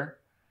best ever.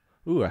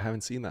 Ooh, I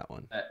haven't seen that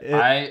one.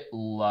 I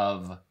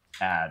love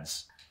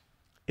ads.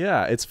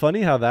 Yeah, it's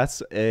funny how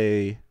that's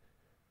I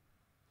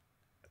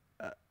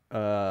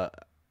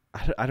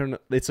don't know.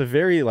 It's a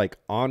very like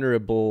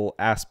honorable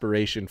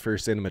aspiration for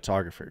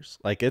cinematographers.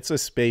 Like, it's a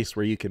space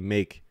where you can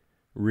make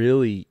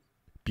really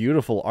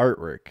beautiful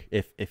artwork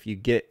if you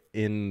get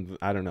in.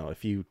 I don't know,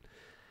 if you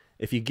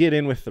get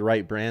in with the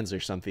right brands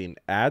or something.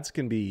 Ads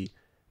can be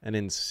an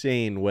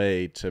insane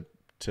way to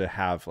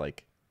have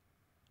like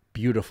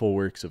beautiful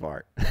works of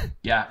art.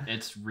 Yeah,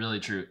 it's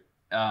really true.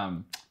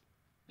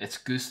 It's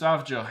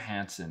Gustav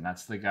Johansson.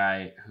 That's the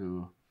guy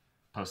who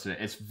posted it.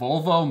 It's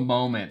Volvo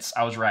Moments.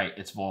 I was right.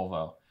 It's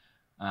Volvo.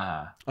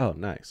 Oh,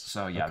 nice.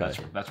 So yeah,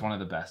 okay. That's one of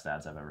the best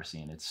ads I've ever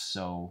seen. It's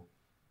so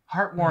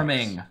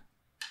heartwarming. Nice.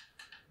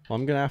 Well,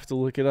 I'm gonna have to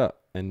look it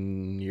up,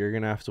 and you're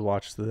gonna have to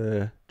watch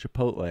the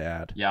Chipotle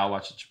ad. Yeah, I'll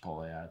watch the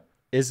Chipotle ad.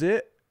 Is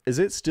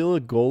it still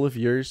a goal of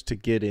yours to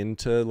get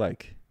into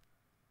like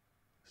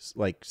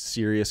like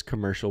serious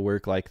commercial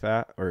work like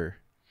that? Or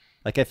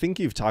like, I think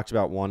you've talked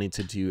about wanting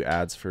to do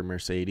ads for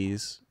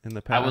Mercedes in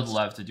the past. I would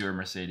love to do a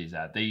Mercedes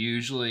ad. They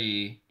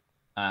usually,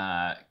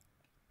 I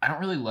don't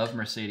really love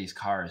Mercedes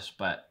cars,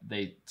 but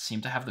they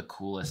seem to have the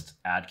coolest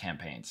ad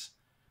campaigns.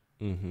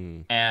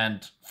 Mm-hmm.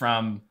 And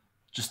from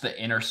just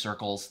the inner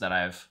circles that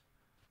I've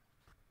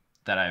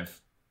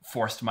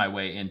forced my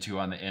way into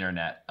on the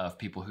internet of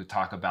people who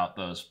talk about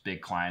those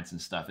big clients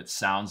and stuff, it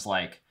sounds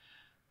like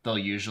they'll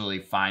usually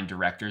find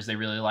directors they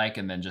really like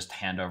and then just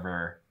hand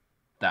over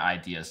the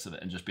ideas to them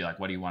and just be like,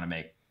 what do you want to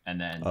make? And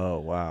then, oh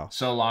wow,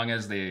 so long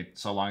as they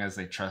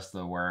trust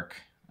the work.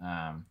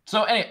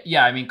 So anyway,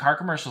 yeah, I mean, car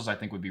commercials I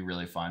think would be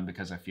really fun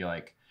because I feel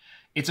like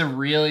it's a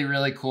really,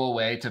 really cool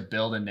way to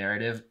build a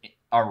narrative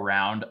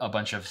around a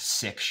bunch of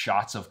sick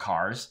shots of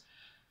cars.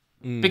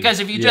 Because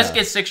if you just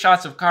get 6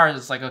 shots of cars,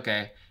 it's like,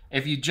 okay,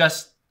 if you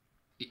just,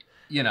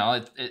 you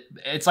know,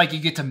 it's like you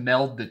get to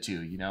meld the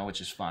two, you know,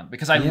 which is fun.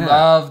 Because I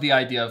love the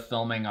idea of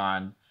filming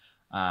on,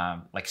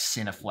 like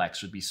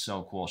Cineflex would be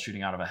so cool.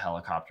 Shooting out of a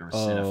helicopter with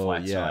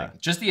Cineflex. Yeah. Or like,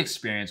 just the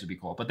experience would be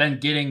cool. But then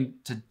getting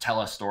to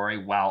tell a story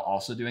while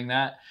also doing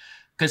that.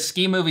 Because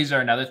ski movies are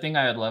another thing.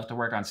 I would love to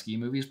work on ski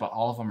movies, but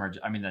all of them are,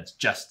 I mean, that's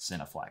just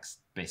Cineflex,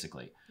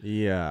 basically.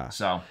 Yeah.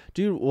 So.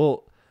 Dude,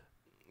 well,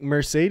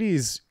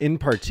 Mercedes in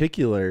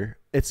particular,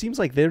 it seems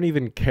like they don't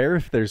even care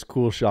if there's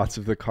cool shots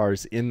of the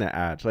cars in the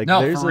ad. Like,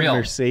 no, there's for a real.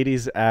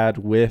 Mercedes ad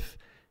with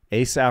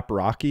A$AP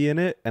Rocky in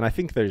it, and I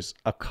think there's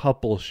a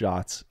couple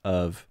shots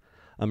of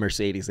a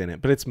Mercedes in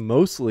it, but it's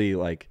mostly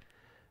like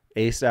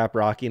A$AP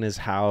Rocky in his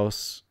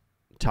house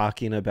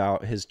talking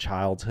about his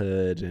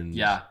childhood, and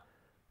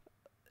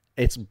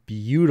it's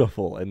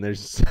beautiful, and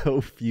there's so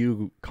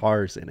few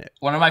cars in it.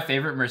 One of my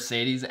favorite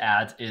Mercedes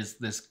ads is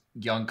this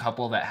young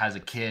couple that has a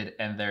kid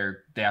and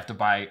they have to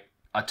buy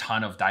a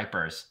ton of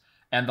diapers.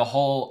 And the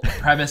whole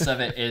premise of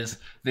it is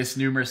this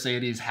new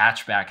Mercedes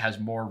hatchback has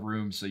more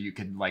room so you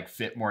can like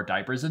fit more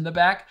diapers in the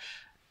back.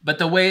 But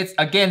the way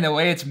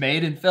it's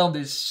made and filmed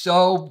is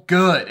so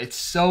good. It's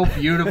so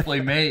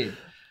beautifully made.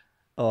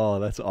 Oh,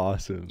 that's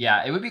awesome.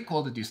 Yeah, it would be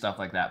cool to do stuff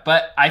like that.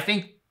 But I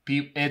think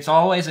it's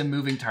always a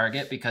moving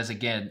target because,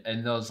 again,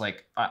 in those,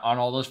 like, on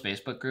all those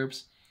Facebook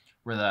groups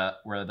where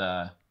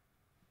the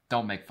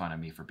don't make fun of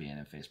me for being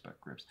in Facebook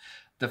groups.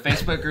 The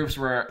Facebook groups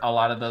where a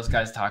lot of those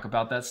guys talk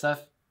about that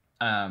stuff,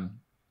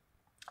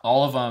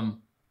 all of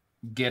them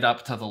get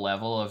up to the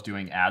level of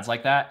doing ads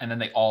like that, and then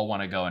they all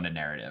want to go into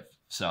narrative.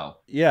 So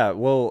yeah,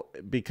 well,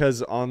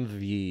 because on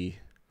the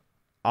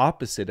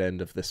opposite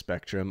end of the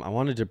spectrum, I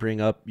wanted to bring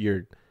up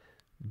your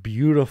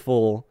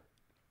beautiful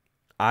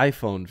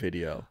iPhone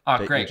video.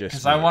 Oh, great,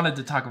 because I wanted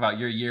to talk about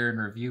your year in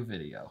review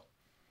video.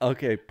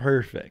 Okay,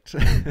 perfect.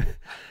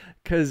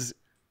 Because,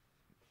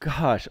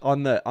 gosh,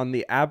 on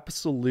the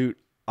absolute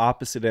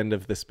opposite end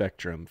of the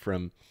spectrum,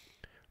 from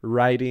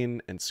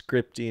writing and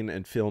scripting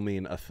and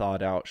filming a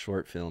thought out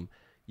short film,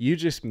 you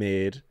just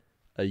made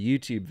a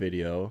YouTube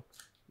video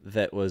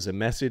that was a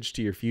message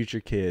to your future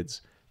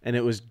kids, and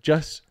it was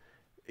just,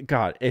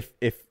 God, if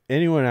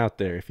anyone out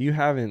there, if you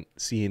haven't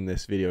seen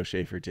this video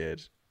Shaffer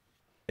did,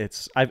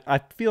 I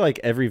feel like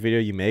every video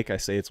you make, I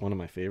say it's one of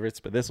my favorites,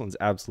 but this one's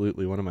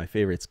absolutely one of my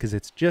favorites because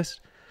it's just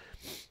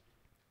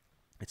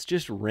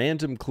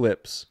random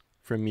clips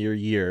from your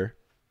year,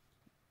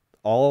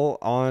 all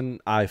on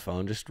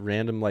iPhone, just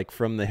random, like,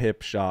 from the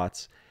hip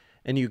shots,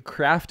 and you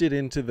craft it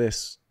into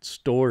this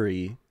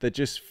story that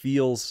just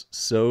feels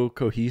so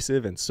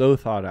cohesive and so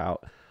thought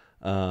out.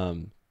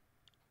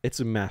 It's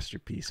a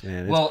masterpiece,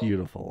 man. It's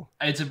beautiful.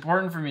 It's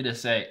important for me to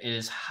say it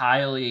is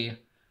highly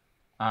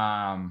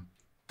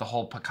the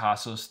whole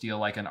Picasso steal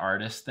like an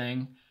artist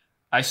thing.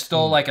 I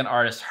stole like an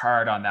artist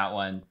hard on that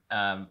one.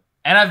 And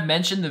I've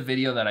mentioned the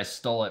video that I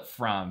stole it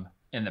from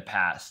in the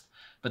past,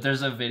 but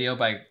there's a video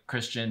by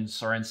Christian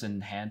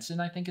Sorensen Hansen,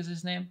 I think is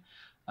his name,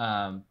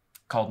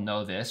 called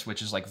Know This,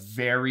 which is like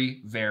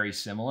very, very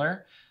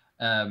similar.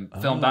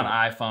 Filmed on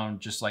iPhone,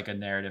 just like a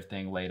narrative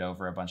thing laid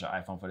over a bunch of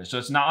iPhone footage. So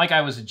it's not like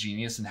I was a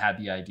genius and had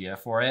the idea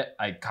for it.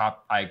 I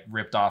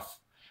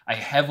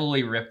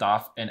heavily ripped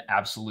off an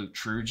absolute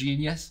true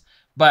genius.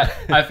 But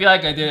I feel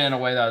like I did it in a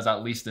way that was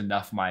at least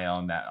enough my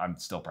own that I'm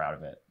still proud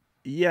of it.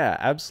 Yeah,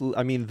 absolutely.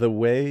 I mean, the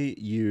way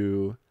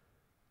you,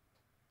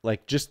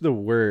 like, just the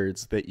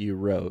words that you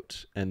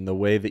wrote and the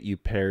way that you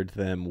paired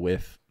them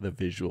with the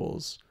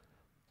visuals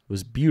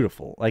was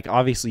beautiful. Like,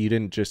 obviously you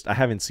didn't just, I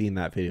haven't seen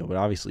that video, but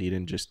obviously you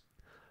didn't just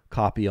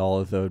copy all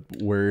of the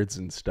words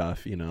and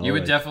stuff, you know. You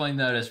would definitely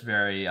notice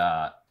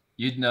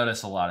you'd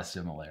notice a lot of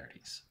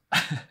similarities.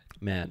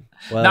 Man,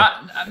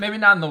 well, maybe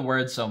not in the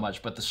words so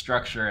much, but the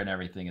structure and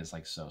everything is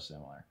like so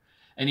similar.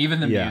 And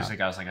even the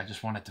music, I was like, I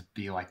just want it to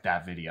be like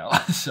that video.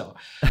 So,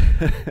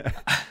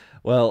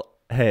 well,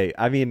 hey,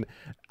 I mean,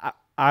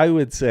 I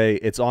would say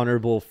it's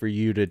honorable for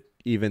you to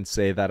even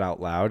say that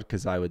out loud,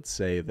 because I would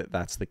say that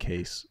that's the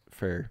case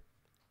for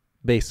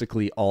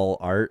basically all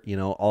art. You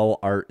know, all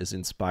art is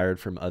inspired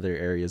from other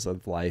areas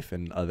of life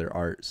and other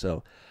art.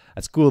 So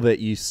that's cool that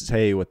you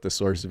say what the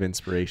source of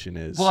inspiration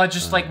is. Well, I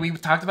just like we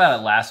talked about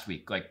it last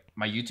week. Like,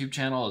 my YouTube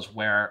channel is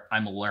where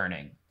I'm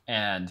learning.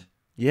 And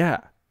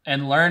Yeah.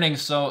 and learning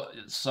so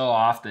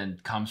often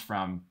comes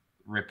from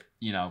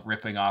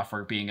ripping off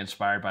or being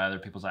inspired by other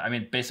people's. I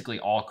mean, basically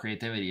all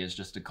creativity is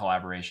just a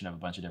collaboration of a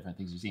bunch of different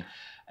things you've seen.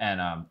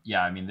 And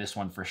yeah, I mean, this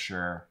one for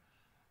sure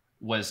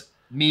was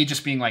me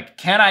just being like,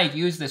 can I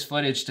use this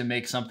footage to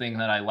make something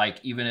that I like,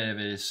 even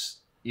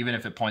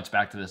if it points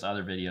back to this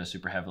other video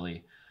super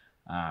heavily.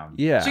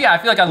 Yeah. So yeah, I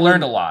feel like I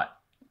learned a lot,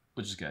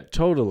 which is good.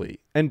 Totally.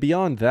 And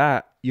beyond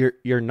that,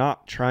 you're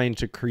not trying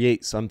to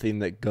create something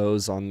that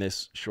goes on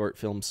this short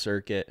film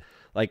circuit.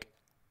 Like,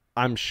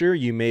 I'm sure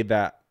you made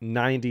that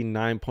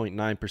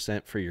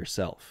 99.9% for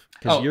yourself,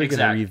 because you're going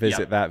to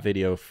revisit that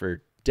video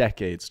for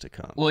decades to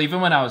come. Well,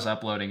 even when I was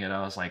uploading it,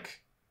 I was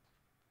like,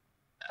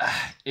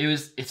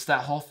 it's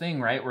that whole thing,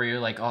 right? Where you're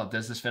like, oh,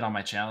 does this fit on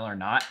my channel or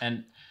not?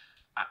 And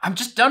I'm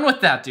just done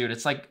with that, dude.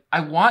 It's like, I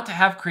want to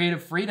have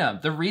creative freedom.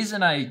 The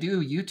reason I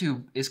do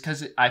YouTube is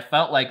because I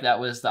felt like that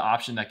was the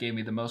option that gave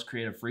me the most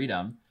creative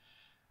freedom.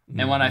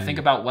 And when I think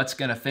about what's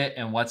going to fit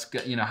and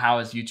how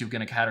is YouTube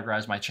going to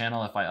categorize my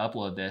channel if I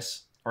upload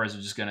this, or is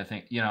it just going to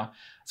think,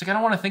 it's like, I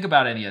don't want to think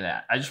about any of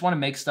that. I just want to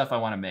make stuff I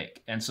want to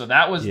make. And so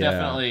that was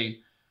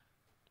definitely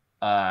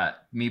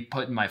me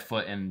putting my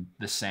foot in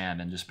the sand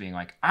and just being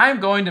like, I'm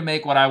going to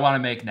make what I want to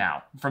make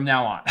from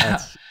now on.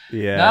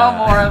 Yeah.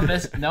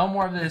 No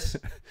more of this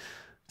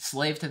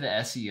slave to the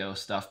SEO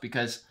stuff,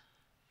 because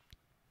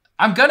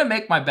I'm going to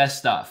make my best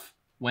stuff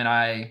when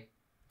I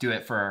do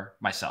it for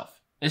myself.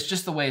 It's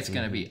just the way it's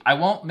going to be. I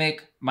won't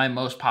make my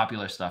most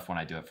popular stuff when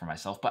I do it for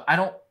myself, but I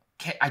don't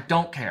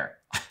care.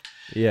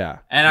 Yeah.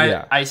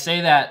 And I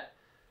say that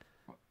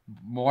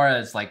more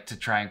as like to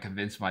try and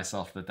convince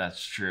myself that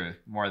that's true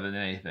more than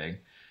anything.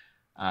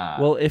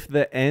 Well, if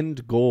the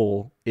end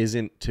goal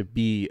isn't to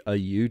be a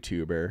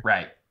YouTuber,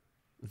 right,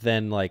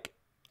 then like,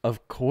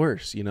 of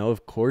course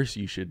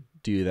you should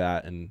do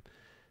that and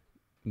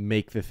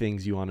make the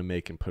things you want to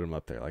make and put them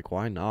up there. Like,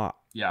 why not?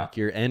 Yeah. Like,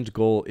 your end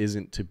goal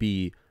isn't to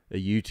be a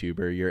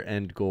YouTuber. Your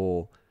end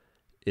goal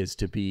is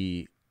to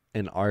be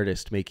an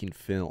artist making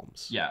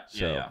films. Yeah.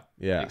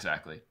 Yeah.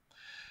 Exactly.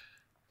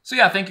 So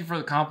yeah, thank you for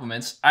the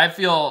compliments. I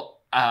feel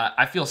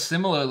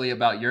similarly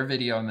about your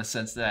video in the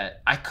sense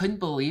that I couldn't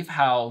believe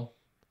how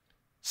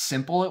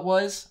simple it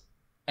was,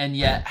 and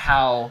yet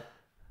how,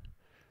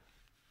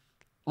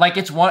 like,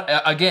 it's one,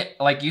 again,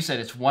 like you said,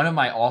 it's one of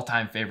my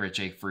all-time favorite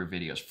Jake Frew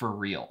videos, for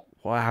real.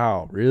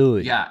 Wow,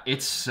 really? Yeah,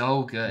 it's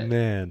so good.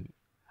 Man.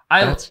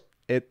 That's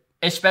it.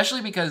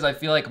 Especially because I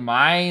feel like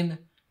mine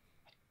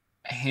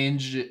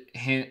hinged,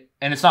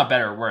 and it's not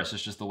better or worse,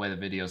 it's just the way the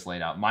video's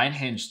laid out. Mine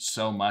hinged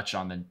so much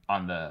on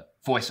the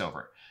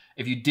voiceover.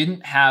 If you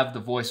didn't have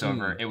the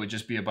voiceover, it would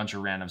just be a bunch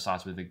of random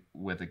shots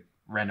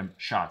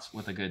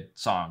with a good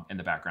song in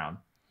the background.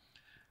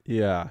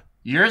 Yeah.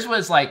 Yours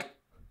was like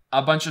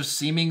a bunch of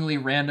seemingly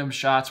random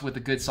shots with a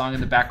good song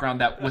in the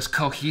background that was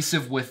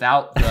cohesive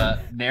without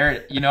the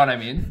narrative. You know what I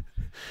mean?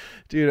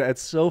 Dude,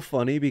 it's so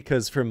funny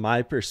because from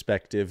my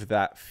perspective,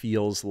 that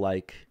feels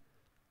like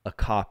a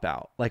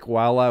cop-out. Like,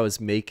 while I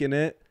was making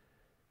it,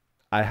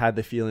 I had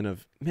the feeling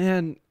of,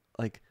 man,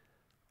 like,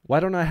 why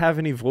don't I have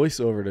any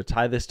voiceover to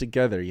tie this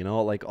together?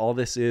 Like, all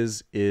this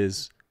is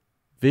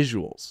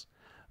visuals.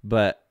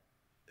 But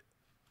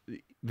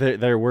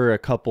there were a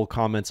couple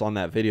comments on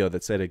that video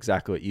that said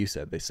exactly what you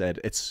said. They said,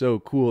 it's so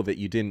cool that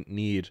you didn't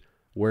need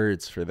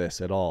words for this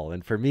at all.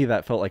 And for me,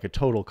 that felt like a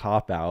total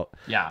cop-out.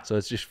 Yeah. So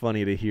it's just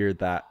funny to hear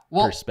that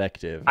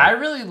perspective. I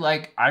really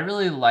like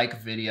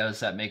videos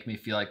that make me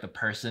feel like the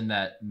person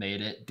that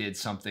made it did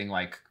something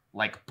like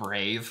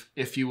brave,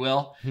 if you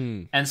will.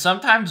 And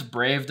sometimes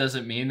brave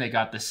doesn't mean they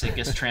got the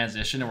sickest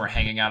transition and were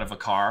hanging out of a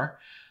car.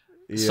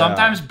 Yeah.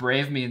 Sometimes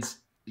brave means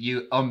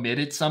you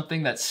omitted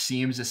something that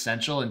seems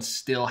essential and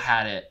still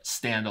had it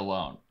stand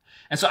alone.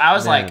 And so I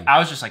was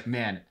just like,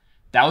 man,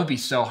 that would be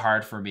so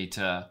hard for me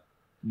to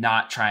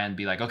not try and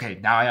be like, okay,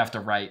 now I have to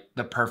write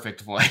the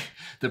perfect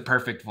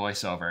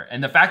voiceover.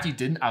 And the fact you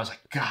didn't, I was like,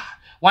 God,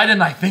 why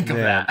didn't I think of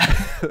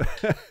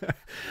that?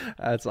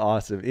 That's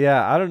awesome.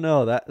 Yeah, I don't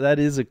know. That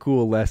is a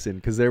cool lesson,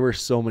 because there were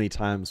so many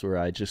times where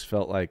I just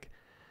felt like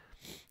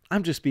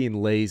I'm just being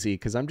lazy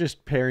because I'm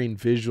just pairing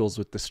visuals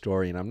with the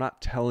story and I'm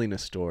not telling a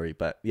story.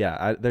 But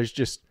yeah,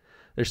 there's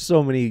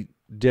so many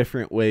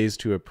different ways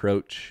to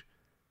approach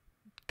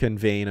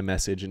conveying a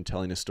message and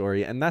telling a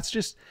story. And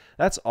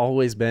that's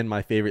always been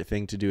my favorite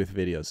thing to do with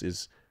videos,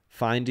 is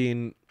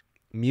finding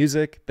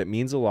music that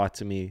means a lot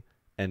to me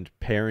and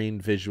pairing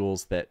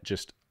visuals that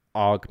just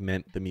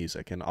augment the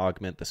music and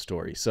augment the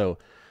story. So,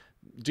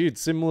 dude,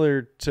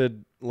 similar to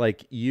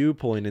like you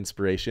pulling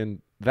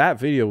inspiration, that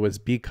video was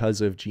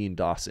because of Gene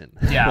Dawson.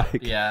 Yeah.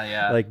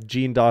 Yeah. Like,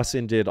 Gene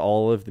Dawson did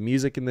all of the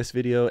music in this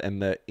video, and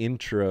the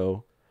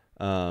intro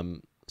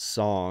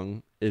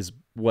song is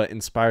what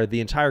inspired the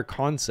entire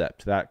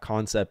concept. That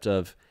concept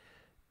of,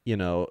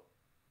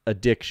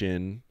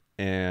 addiction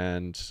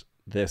and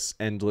this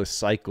endless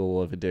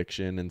cycle of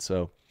addiction. And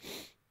so,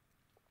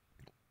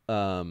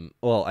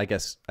 well, I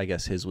guess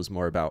his was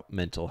more about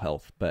mental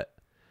health, but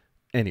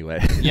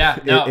anyway, yeah,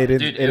 no, it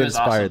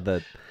inspired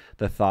awesome.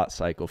 the thought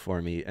cycle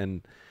for me.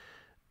 And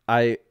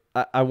I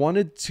I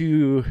wanted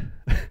to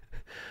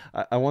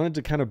I wanted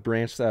to kind of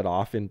branch that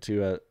off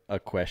into a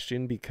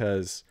question,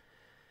 because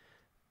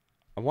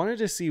I wanted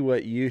to see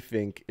what you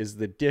think is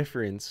the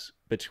difference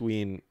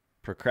between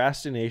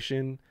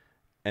procrastination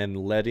and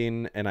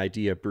letting an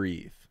idea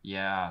breathe.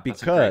 Yeah,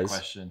 that's a Because great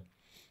question.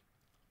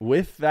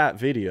 with that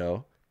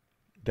video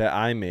that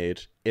I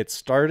made, it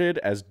started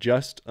as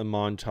just a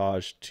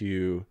montage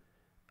to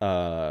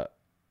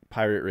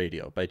Pirate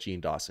Radio by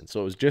Gene Dawson.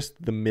 So it was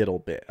just the middle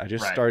bit. I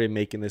just started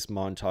making this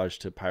montage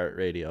to Pirate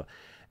Radio.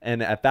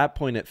 And at that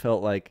point, it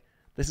felt like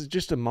this is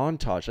just a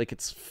montage. Like,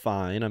 it's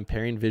fine. I'm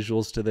pairing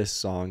visuals to this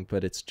song,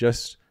 but it's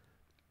just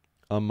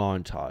a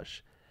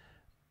montage.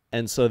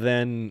 And so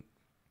then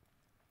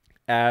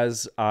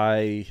as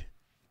I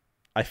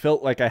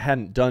felt like I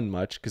hadn't done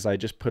much because I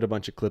just put a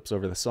bunch of clips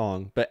over the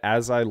song. But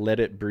as I let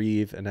it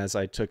breathe and as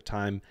I took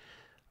time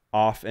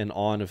off and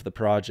on of the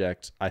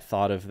project, I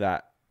thought of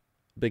that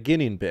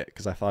beginning bit,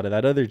 because I thought of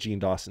that other Gene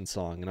Dawson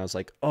song. And I was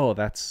like, oh,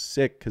 that's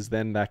sick, because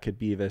then that could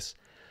be this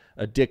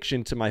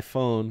addiction to my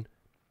phone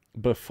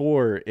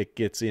before it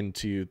gets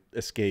into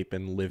escape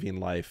and living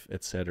life,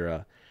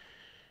 etc.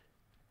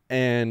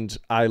 And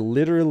I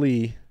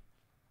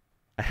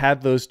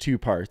had those two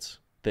parts,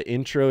 the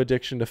intro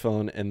addiction to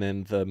phone and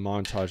then the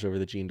montage over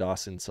the Gene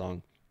Dawson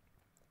song.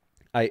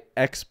 I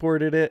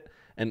exported it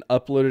and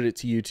uploaded it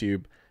to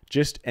YouTube,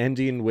 just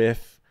ending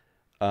with,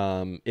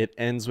 it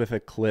ends with a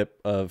clip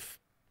of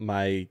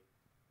my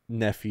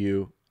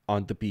nephew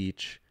on the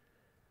beach,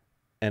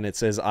 and it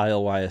says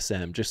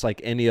ILYSM, just like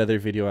any other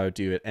video I would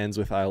do. It ends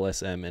with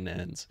ILSM and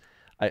ends.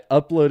 I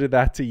uploaded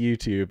that to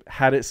YouTube,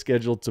 had it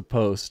scheduled to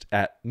post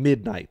at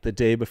midnight, the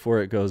day before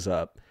it goes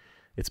up.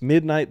 It's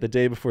midnight the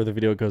day before the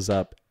video goes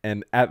up.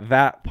 And at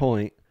that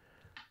point,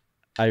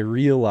 I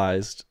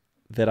realized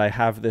that I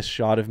have this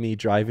shot of me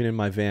driving in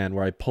my van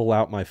where I pull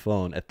out my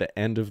phone at the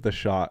end of the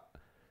shot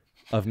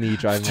of me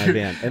driving my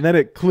van. And then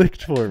it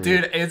clicked for me.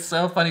 Dude, it's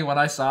so funny. When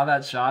I saw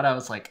that shot, I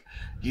was like,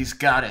 he's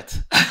got it.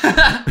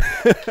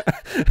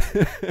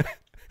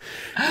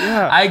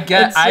 Yeah.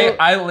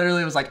 I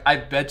literally was like, I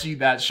bet you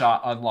that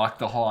shot unlocked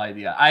the whole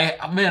idea. I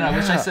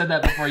wish I said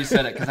that before you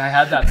said it, because I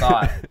had that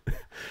thought.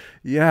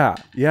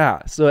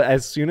 Yeah. So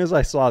as soon as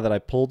I saw that I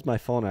pulled my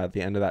phone out at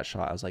the end of that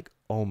shot, I was like,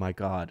 oh my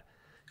God,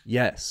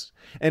 yes.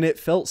 And it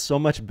felt so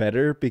much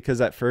better,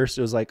 because at first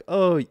it was like,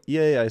 oh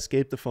yeah, I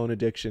escaped the phone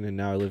addiction and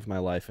now I live my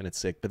life and it's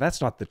sick. But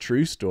that's not the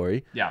true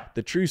story. Yeah.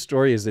 The true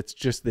story is it's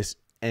just this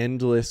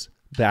endless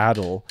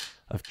battle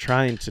of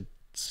trying to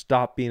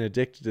stop being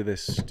addicted to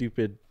this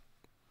stupid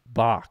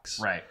box.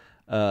 Right.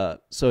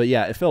 So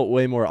yeah, it felt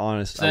way more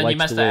honest. So I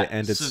liked the way it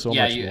ended so much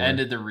more. you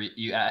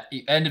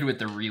ended with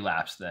the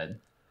relapse then.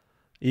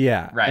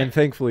 Yeah. Right. And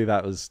thankfully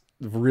that was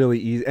really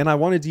easy. And I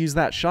wanted to use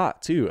that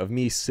shot too, of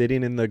me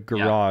sitting in the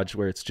garage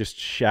where it's just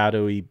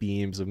shadowy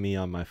beams of me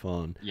on my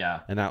phone. Yeah.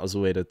 And that was a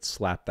way to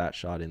slap that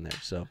shot in there.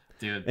 So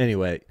dude.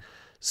 Anyway,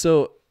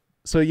 so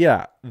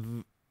yeah,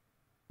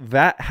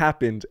 that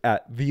happened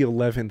at the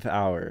 11th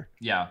hour.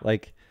 Yeah.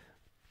 Like,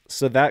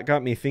 so that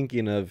got me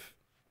thinking of,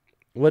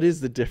 what is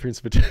the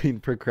difference between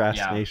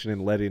procrastination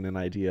and letting an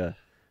idea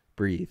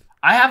breathe?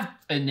 I have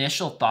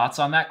initial thoughts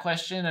on that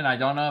question, and I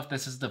don't know if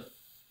this is the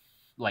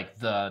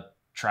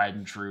tried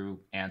and true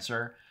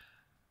answer.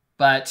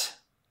 But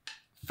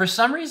for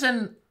some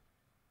reason,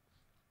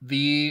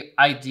 the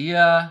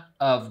idea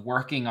of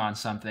working on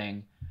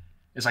something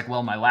is like,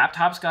 well, my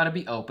laptop's got to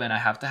be open. I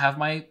have to have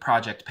my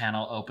project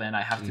panel open.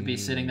 I have to be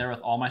sitting there with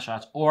all my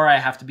shots, or I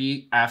have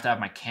to have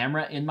my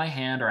camera in my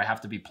hand, or I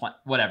have to be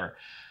whatever.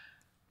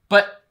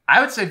 But I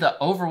would say the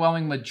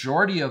overwhelming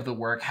majority of the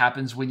work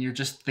happens when you're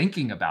just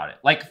thinking about it.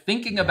 Like,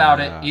 thinking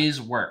about it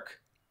is work.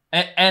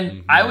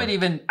 And I would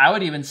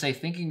even say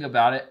thinking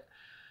about it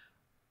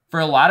for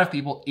a lot of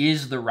people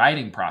is the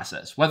writing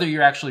process, whether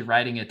you're actually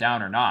writing it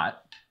down or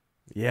not.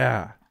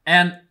 Yeah.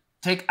 And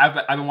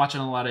I've been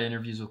watching a lot of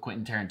interviews with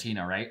Quentin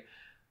Tarantino, right?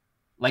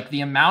 Like,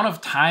 the amount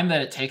of time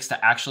that it takes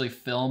to actually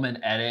film and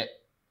edit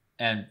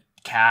and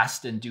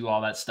cast and do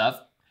all that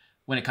stuff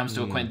when it comes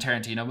to a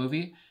Quentin Tarantino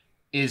movie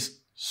is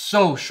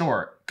so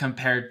short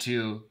compared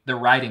to the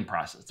writing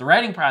process. The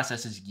writing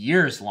process is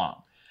years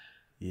long.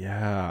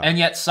 Yeah. And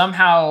yet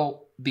somehow,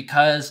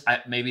 because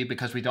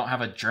we don't have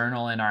a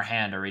journal in our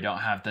hand, or we don't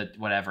have the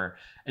whatever,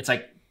 it's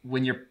like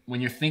when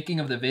you're thinking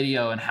of the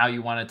video and how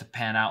you want it to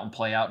pan out and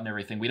play out and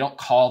everything, we don't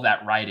call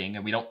that writing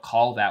and we don't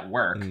call that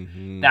work.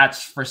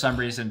 That's, for some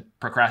reason,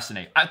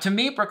 procrastinate. To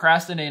me,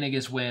 procrastinating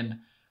is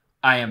when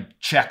I am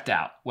checked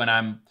out, when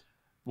I'm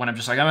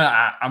just like,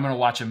 I'm gonna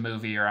watch a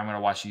movie, or I'm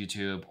gonna watch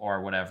YouTube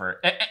or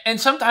whatever. And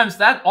sometimes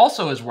that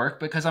also is work,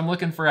 because I'm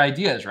looking for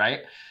ideas,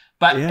 right?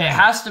 But it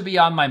has to be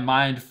on my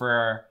mind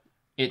for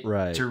it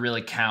to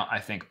really count, I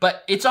think.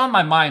 But it's on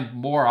my mind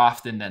more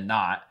often than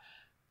not.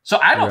 So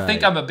I don't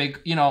think I'm a big,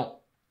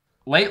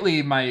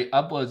 lately my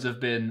uploads have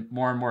been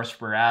more and more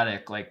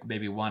sporadic, like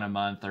maybe one a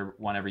month or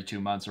one every 2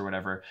 months or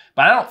whatever.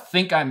 But I don't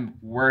think I'm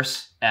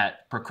worse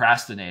at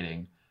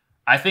procrastinating.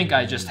 I think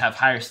I just have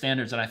higher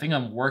standards, and I think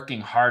I'm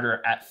working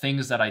harder at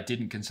things that I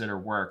didn't consider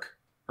work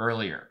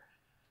earlier.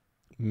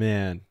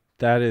 Man,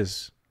 That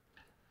is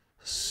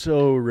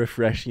so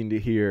refreshing to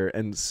hear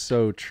and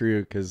so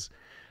true, because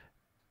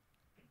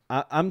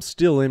I'm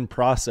still in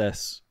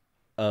process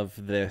of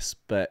this,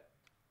 but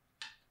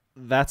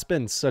that's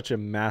been such a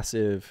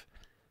massive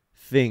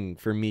thing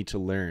for me to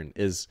learn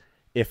is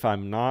if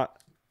I'm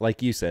not,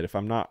 like you said, if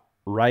I'm not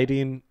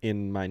writing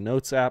in my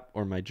notes app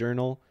or my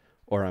journal,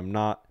 or I'm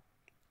not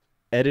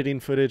editing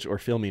footage or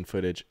filming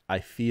footage, I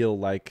feel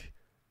like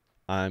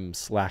I'm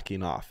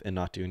slacking off and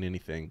not doing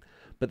anything.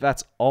 But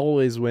that's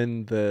always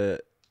when the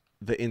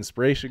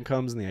inspiration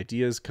comes and the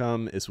ideas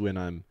come, is when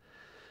I'm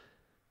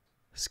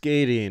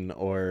skating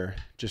or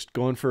just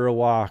going for a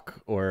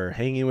walk or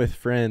hanging with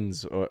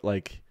friends, or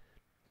like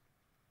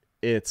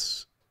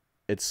it's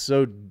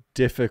so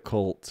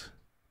difficult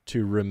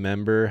to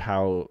remember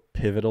how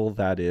pivotal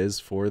that is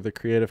for the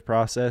creative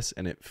process,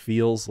 and it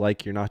feels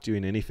like you're not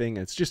doing anything.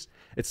 It's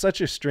such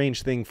a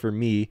strange thing for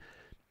me,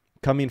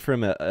 coming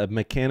from a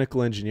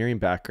mechanical engineering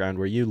background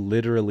where you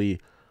literally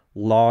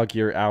log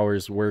your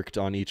hours worked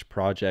on each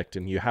project,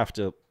 and you have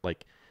to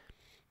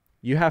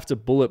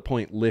bullet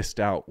point list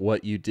out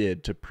what you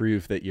did to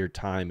prove that your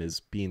time is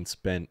being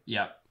spent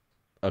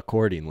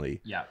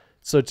accordingly. Yeah.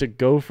 So to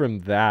go from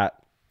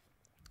that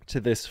to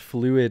this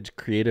fluid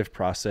creative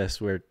process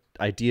where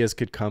ideas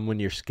could come when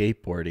you're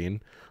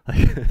skateboarding,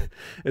 like,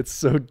 it's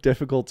so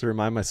difficult to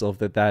remind myself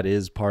that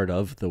is part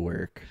of the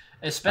work.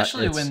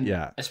 Especially I mean,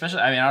 I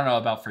don't know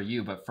about for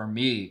you, but for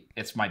me,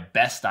 it's my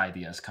best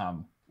ideas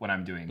come when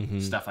I'm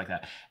doing stuff like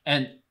that.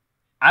 And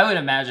I would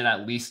imagine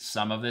at least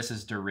some of this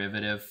is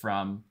derivative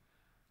from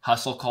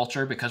hustle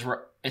culture, because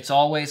it's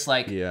always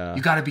like,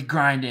 you got to be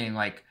grinding,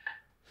 like,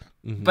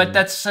 but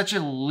that's such a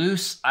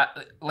loose,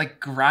 like,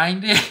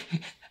 grinding.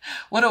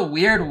 What a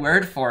weird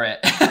word for it,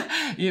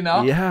 you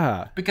know?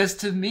 Yeah. Because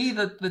to me,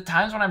 the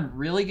times when I'm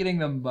really getting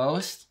the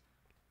most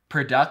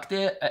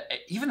productive,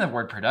 even the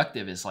word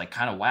productive is like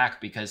kind of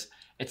whack, because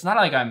it's not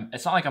like I'm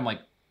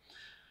like,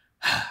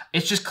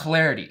 it's just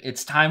clarity.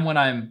 It's time when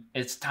I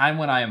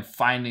am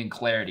finding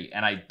clarity,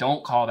 and I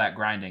don't call that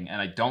grinding,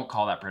 and I don't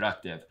call that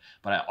productive,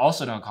 but I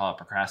also don't call it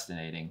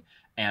procrastinating.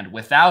 And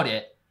without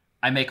it,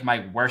 I make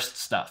my worst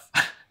stuff.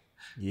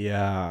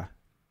 Yeah,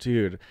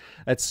 dude,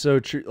 that's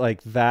so true.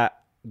 Like that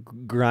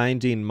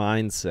grinding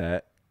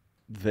mindset,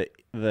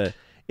 the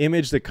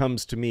image that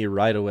comes to me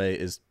right away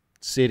is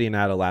sitting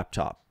at a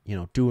laptop,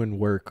 doing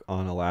work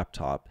on a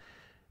laptop.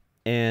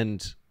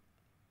 And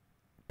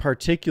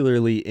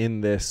particularly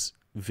in this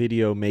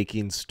video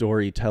making,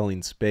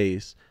 storytelling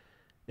space,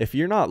 if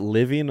you're not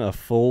living a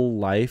full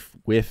life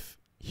with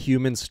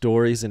human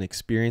stories and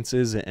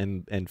experiences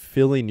and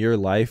filling your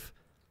life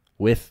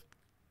with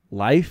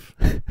life,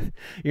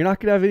 you're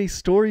not going to have any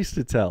stories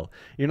to tell.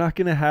 You're not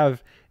going to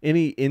have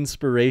any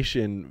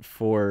inspiration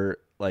for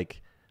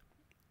like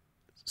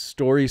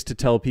stories to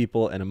tell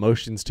people and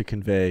emotions to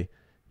convey.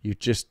 You're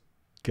just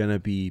going to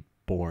be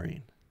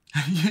boring.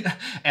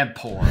 And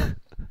poor.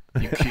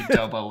 You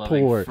Qdoba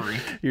living Poor.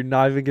 Freak. You're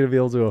not even going to be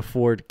able to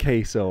afford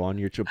queso on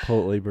your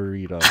Chipotle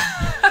burrito.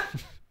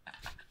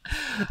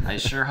 I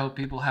sure hope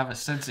people have a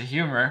sense of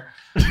humor.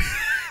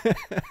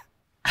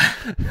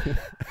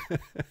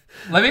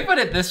 Let me put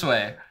it this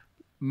way.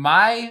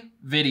 My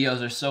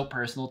videos are so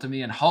personal to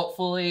me, and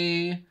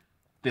hopefully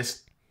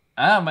this,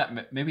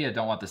 maybe I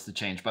don't want this to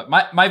change, but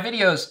my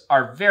videos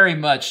are very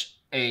much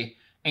a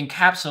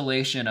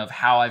encapsulation of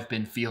how I've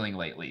been feeling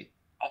lately.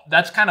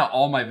 That's kind of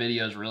all my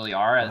videos really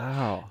are.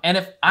 Wow. And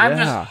if I'm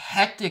just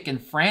hectic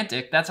and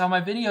frantic, that's how my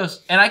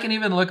videos, and I can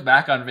even look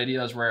back on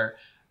videos where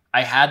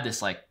I had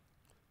this like,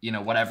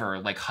 whatever,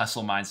 like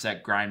hustle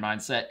mindset, grind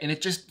mindset, and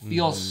it just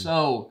feels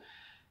so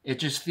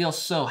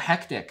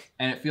hectic,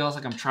 and it feels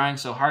like I'm trying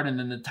so hard. And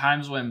then the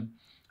times when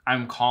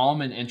I'm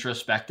calm and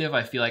introspective,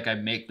 I feel like I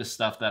make the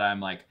stuff that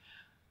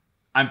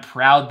I'm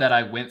proud that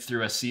I went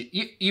through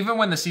even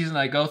when the season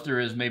I go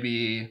through is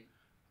maybe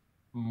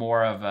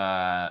more of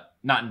a,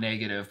 not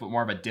negative, but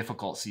more of a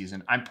difficult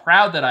season. I'm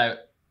proud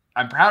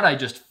I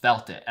just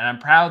felt it. And I'm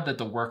proud that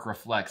the work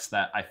reflects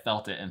that I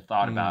felt it and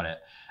thought about it,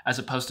 as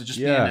opposed to just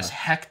being this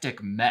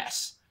hectic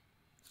mess.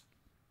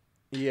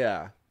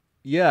 Yeah.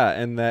 Yeah.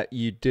 And that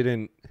you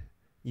didn't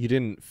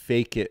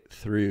fake it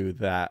through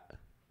that,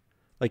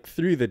 like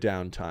through the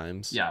down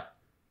times. Yeah.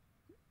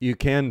 You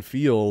can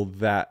feel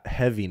that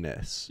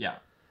heaviness. Yeah.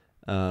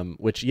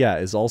 Which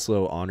is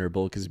also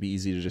honorable, because it'd be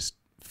easy to just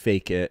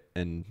fake it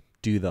and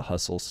do the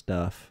hustle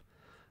stuff.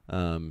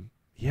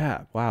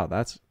 Wow.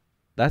 That's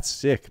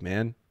sick,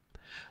 man.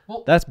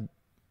 Well, that's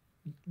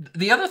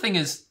the other thing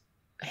is,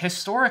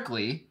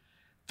 historically,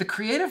 the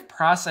creative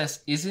process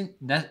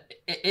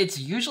it's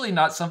usually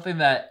not something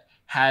that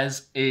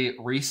has a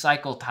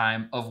recycle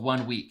time of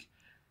 1 week.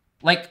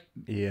 Like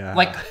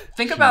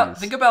think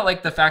about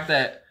like the fact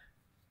that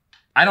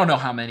I don't know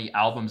how many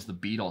albums the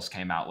Beatles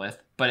came out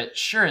with, but it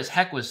sure as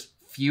heck was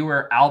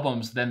fewer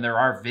albums than there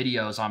are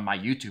videos on my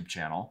YouTube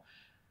channel.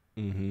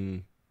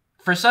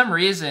 For some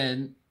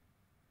reason,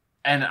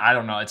 and I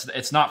don't know,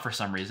 it's not for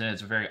some reason,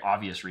 it's a very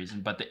obvious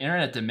reason, but the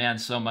internet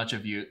demands so much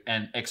of you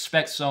and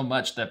expects so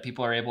much that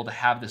people are able to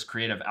have this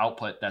creative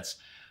output that's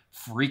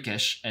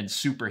freakish and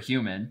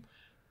superhuman.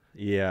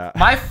 Yeah.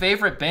 My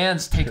favorite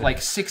bands take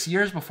like 6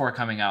 years before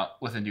coming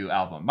out with a new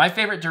album. My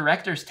favorite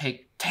directors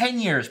take 10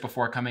 years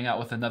before coming out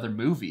with another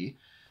movie.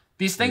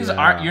 These things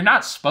aren't, you're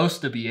not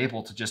supposed to be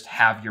able to just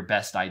have your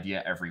best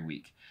idea every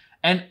week.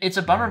 And it's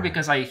a bummer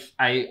because I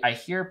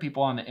hear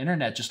people on the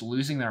internet just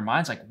losing their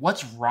minds. Like,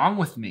 what's wrong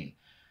with me?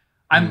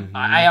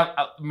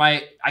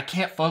 I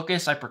can't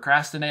focus. I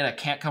procrastinate. I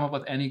can't come up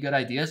with any good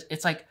ideas.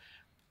 It's like,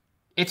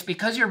 it's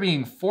because you're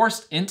being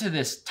forced into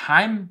this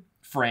time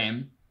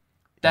frame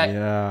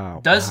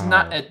that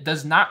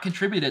does not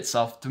contribute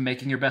itself to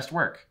making your best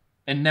work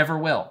and never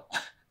will.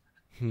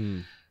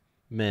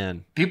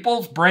 Man,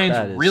 people's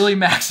brains really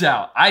max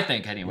out, I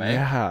think, anyway.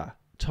 Yeah,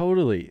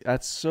 totally.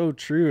 That's so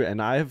true.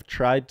 And I've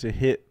tried to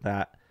hit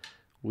that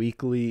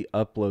weekly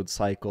upload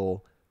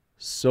cycle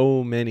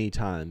so many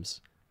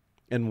times.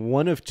 And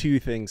one of two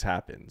things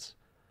happens.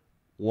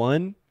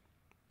 One,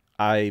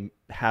 I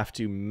have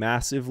to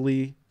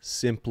massively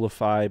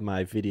simplify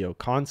my video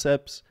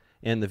concepts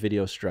and the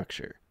video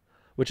structure,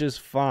 which is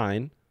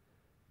fine.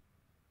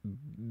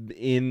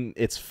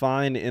 It's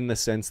fine in the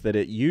sense that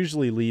it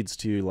usually leads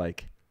to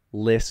like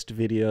list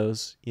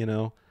videos, you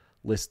know,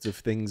 lists of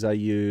things I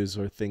use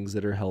or things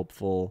that are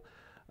helpful,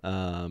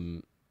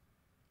 or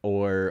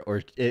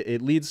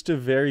it leads to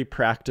very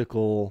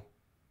practical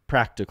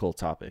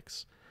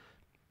topics.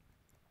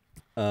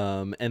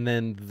 And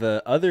then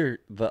the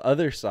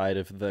other side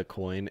of the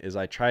coin is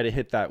I try to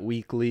hit that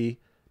weekly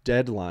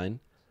deadline,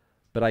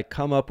 but I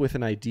come up with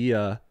an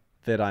idea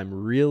that I'm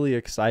really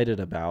excited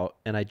about,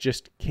 and I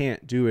just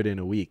can't do it in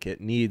a week.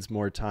 It needs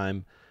more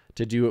time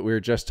to do what we were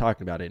just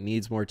talking about. It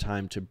needs more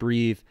time to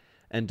breathe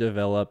and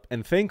develop.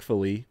 And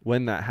thankfully,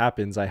 when that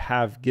happens, I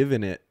have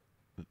given it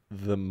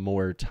the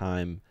more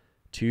time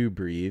to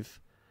breathe,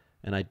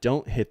 and I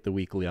don't hit the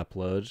weekly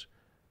upload.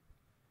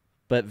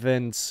 But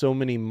then so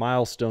many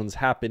milestones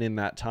happen in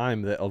that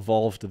time that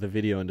evolved the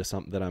video into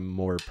something that I'm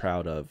more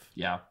proud of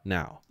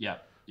now. Yeah.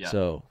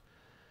 So,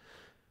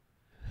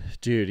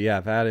 dude,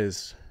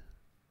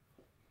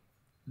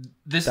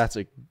 that's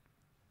a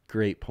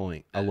great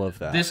point. I love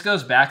that. This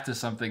goes back to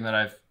something that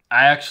I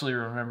actually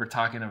remember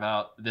talking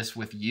about this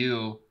with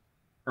you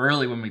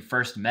early when we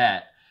first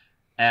met.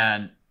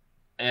 And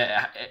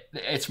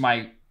it's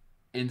my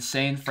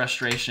insane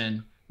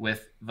frustration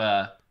with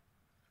the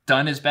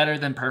done is better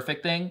than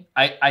perfect thing.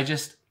 I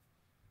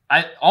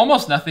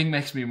almost nothing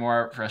makes me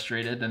more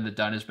frustrated than the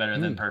done is better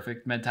than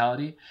perfect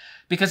mentality,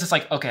 because it's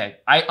like, okay,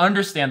 I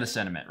understand the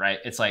sentiment, right?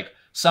 It's like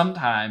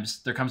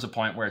sometimes there comes a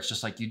point where it's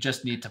just like you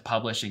just need to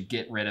publish and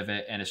get rid of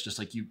it, and it's just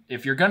like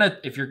if you're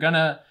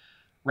gonna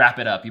wrap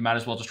it up, you might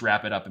as well just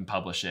wrap it up and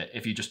publish it.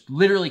 If you just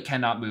literally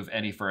cannot move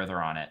any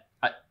further on it,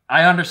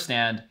 I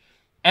understand,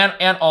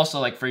 and also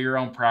like for your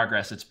own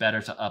progress, it's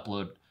better to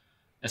upload.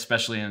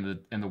 Especially in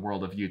the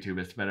world of YouTube,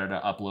 it's better to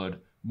upload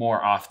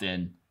more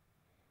often,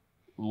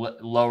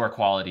 lower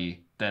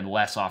quality than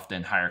less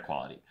often, higher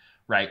quality,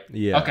 right?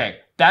 Yeah. Okay,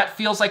 that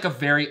feels like a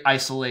very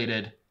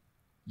isolated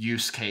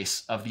use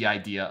case of the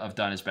idea of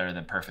done is better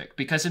than perfect.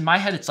 Because in my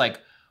head, it's like,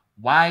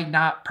 why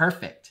not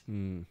perfect?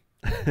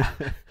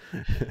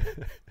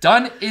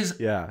 Done is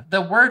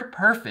the word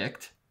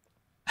perfect.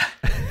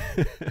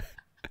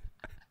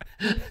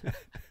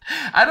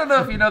 I don't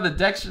know if you know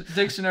the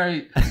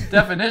dictionary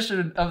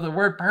definition of the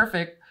word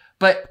perfect,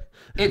 but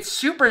it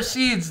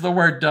supersedes the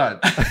word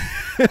done.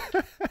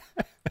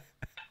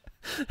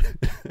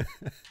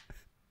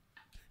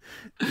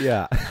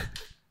 Yeah.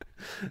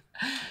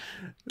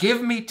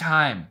 Give me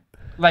time.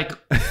 Like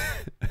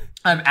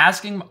I'm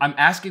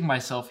asking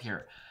myself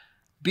here.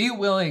 Be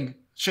willing,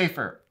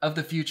 Shaffer of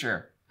the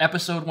future,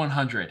 episode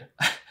 100.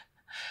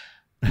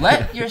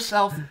 Let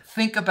yourself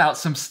think about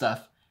some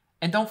stuff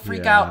and don't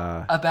freak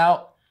out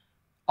about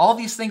all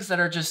these things that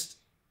are just,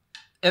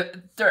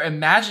 they're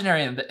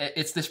imaginary, and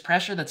it's this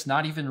pressure that's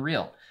not even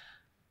real.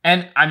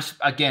 And I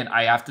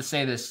have to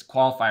say this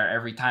qualifier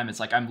every time. It's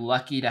like, I'm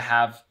lucky to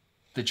have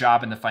the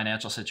job and the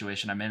financial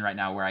situation I'm in right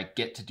now where I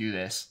get to do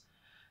this.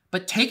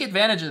 But take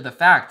advantage of the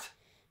fact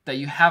that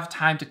you have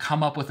time to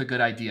come up with a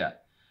good idea.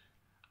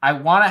 I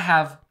want to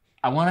have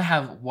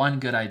one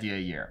good idea a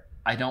year.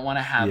 I don't want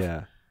to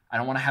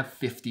have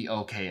 50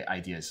 okay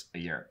ideas a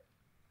year.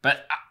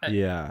 But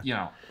you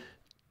know,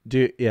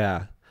 dude,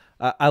 yeah.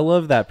 I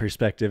love that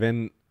perspective.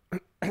 And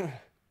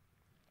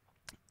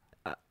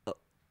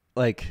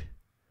like,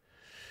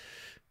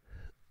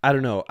 I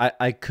don't know.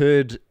 I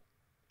could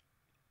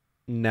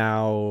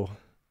now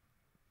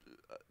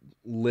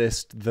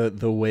list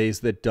the ways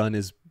that done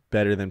is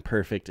better than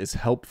perfect is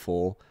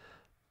helpful,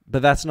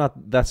 but that's not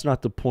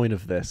the point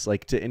of this.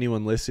 Like, to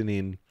anyone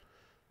listening,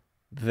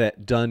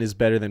 that done is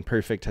better than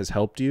perfect has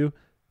helped you,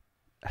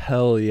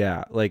 hell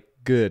yeah. Like,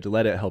 good,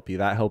 let it help you.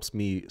 That helps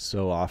me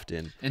so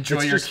often.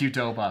 Enjoy your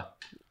Qdoba.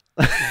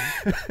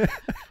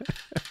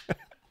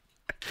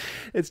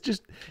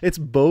 It's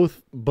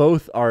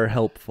both are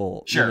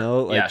helpful. Sure. You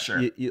know? Like, yeah,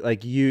 sure.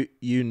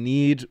 You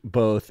need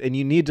both, and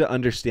you need to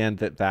understand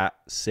that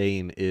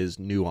saying is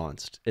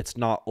nuanced. It's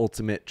not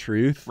ultimate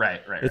truth.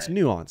 Right. It's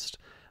nuanced.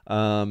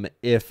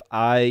 If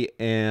I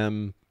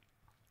am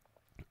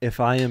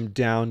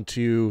down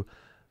to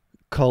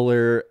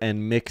color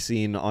and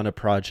mixing on a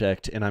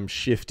project and I'm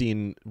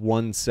shifting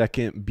 1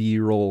 second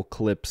B-roll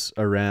clips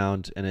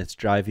around and it's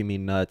driving me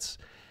nuts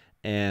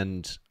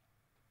and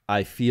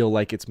I feel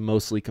like it's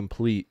mostly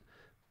complete,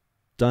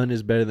 done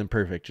is better than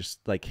perfect.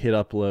 Just like hit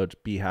upload,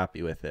 be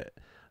happy with it.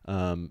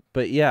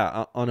 But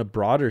yeah, on a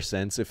broader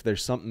sense, if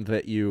there's something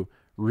that you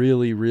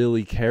really,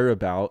 really care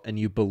about and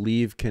you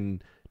believe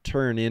can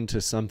turn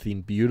into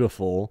something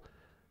beautiful,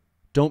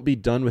 don't be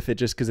done with it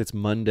just because it's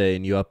Monday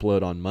and you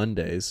upload on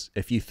Mondays.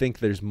 If you think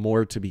there's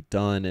more to be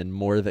done and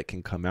more that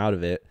can come out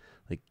of it,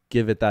 like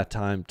give it that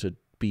time to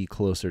be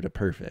closer to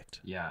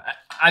perfect. Yeah.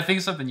 I think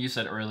something you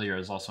said earlier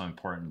is also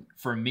important.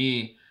 For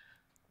me,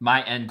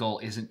 my end goal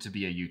isn't to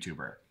be a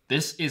YouTuber.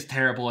 This is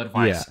terrible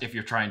advice if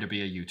you're trying to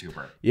be a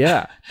YouTuber.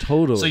 Yeah,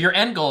 totally. So your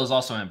end goal is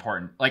also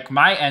important. Like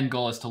my end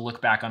goal is to look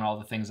back on all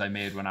the things I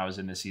made when I was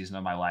in this season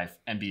of my life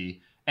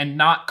and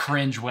not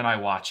cringe when I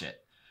watch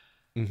it.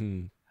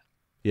 Mm-hmm.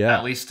 Yeah.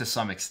 At least to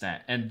some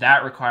extent. And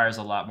that requires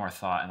a lot more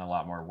thought and a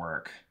lot more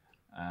work.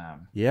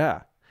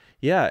 Yeah.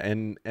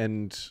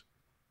 And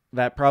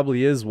that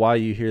probably is why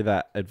you hear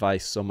that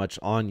advice so much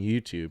on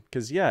YouTube.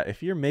 Because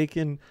if you're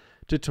making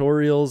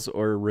tutorials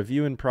or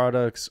reviewing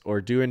products or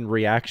doing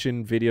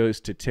reaction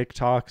videos to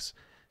TikToks,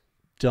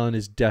 done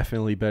is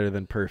definitely better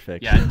than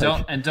perfect. Yeah.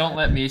 Don't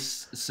let me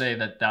say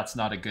that that's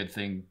not a good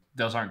thing.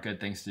 Those aren't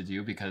good things to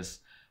do, because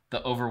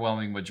the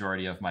overwhelming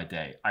majority of my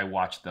day, I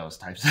watch those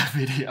types of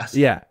videos.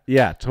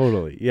 Yeah,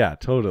 totally. Yeah,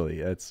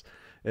 totally.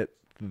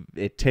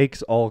 It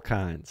takes all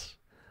kinds.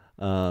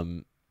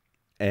 And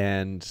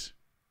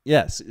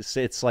yes,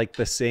 it's like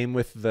the same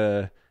with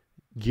the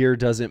gear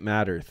doesn't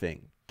matter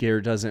thing. Gear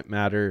doesn't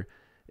matter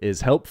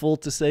is helpful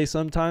to say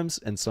sometimes,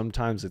 and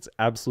sometimes it's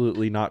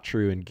absolutely not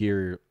true, and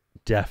gear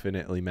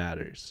definitely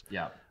matters.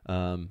 Yeah.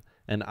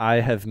 And I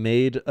have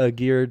made a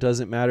gear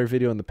doesn't matter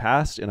video in the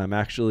past, and I'm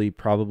actually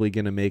probably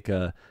going to make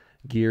a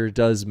gear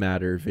does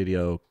matter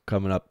video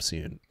coming up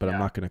soon, but I'm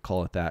not going to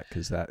call it that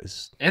because that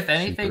is, if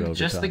anything,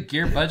 just the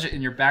gear budget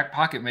in your back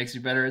pocket makes you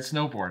better at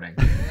snowboarding.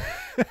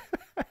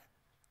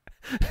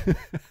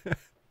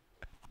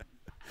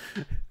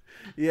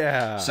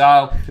 Yeah.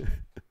 So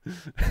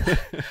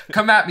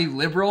come at me,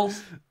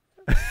 liberals.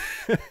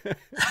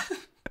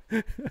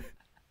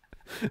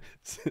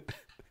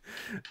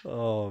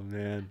 Oh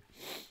man.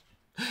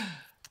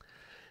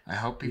 I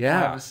hope people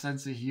have a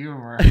sense of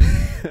humor.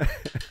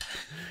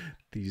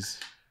 These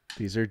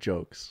are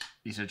jokes.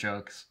 These are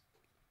jokes.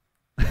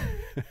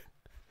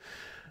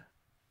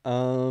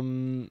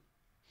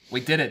 We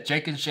did it.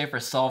 Jake and Shaffer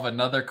solve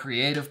another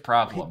creative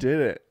problem. We did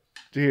it.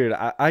 Dude,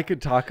 I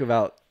could talk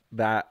about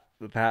that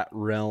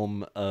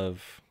realm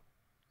of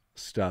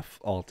stuff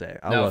all day.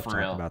 I love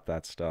talking about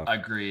that stuff.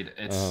 Agreed.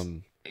 It's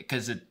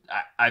because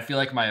I feel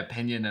like my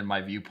opinion and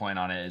my viewpoint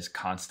on it is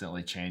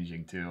constantly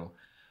changing too.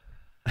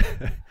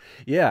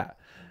 Yeah.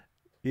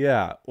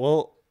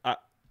 Well,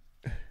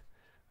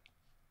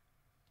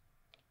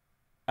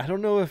 I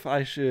don't know if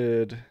I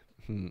should.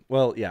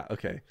 Well, yeah.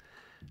 Okay.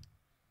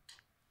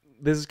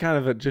 This is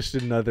kind of just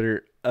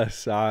another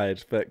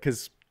aside, but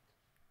because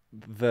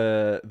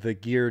the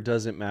gear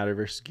doesn't matter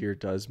versus gear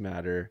does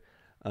matter.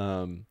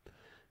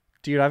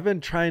 Dude, I've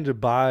been trying to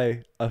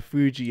buy a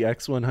Fuji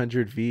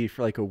X100V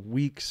for like a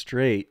week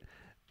straight,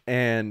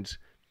 and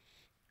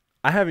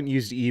I haven't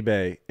used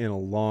eBay in a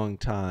long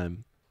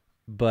time,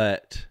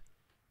 but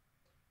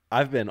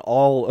I've been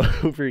all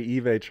over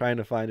eBay trying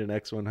to find an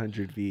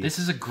X100V. This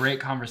is a great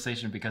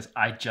conversation because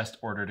I just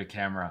ordered a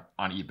camera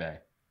on eBay.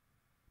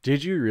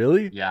 Did you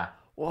really? Yeah.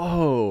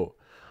 Whoa.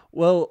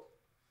 Well,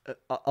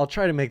 I'll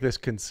try to make this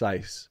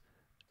concise.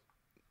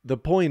 The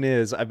point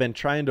is, I've been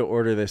trying to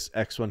order this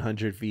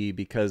X100V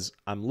because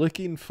I'm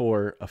looking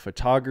for a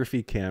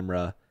photography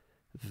camera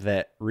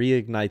that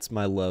reignites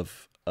my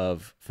love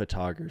of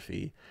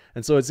photography.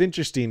 And so it's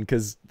interesting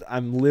because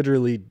I'm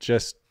literally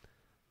just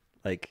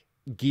like,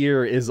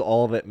 gear is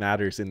all that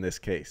matters in this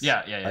case.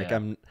 Yeah. Like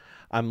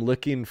I'm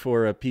looking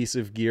for a piece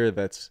of gear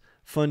that's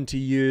fun to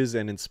use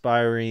and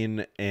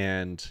inspiring,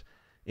 and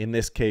in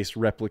this case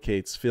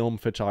replicates film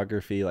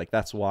photography. Like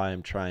that's why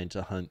I'm trying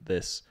to hunt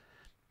this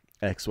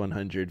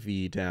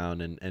X100V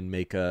down and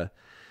make a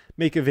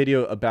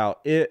video about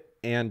it,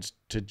 and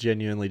to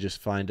genuinely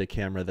just find a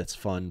camera that's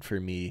fun for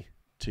me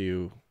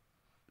to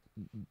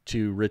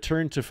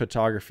return to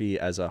photography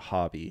as a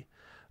hobby.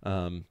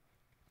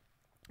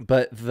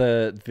 But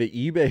the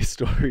eBay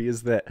story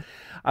is that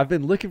I've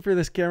been looking for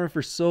this camera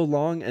for so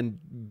long,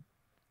 and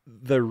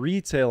the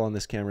retail on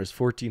this camera is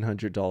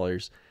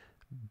 $1,400,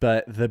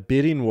 but the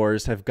bidding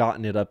wars have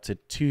gotten it up to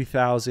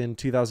 $2,000,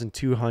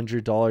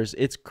 $2,200.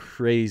 It's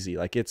crazy.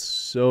 Like it's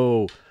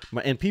so,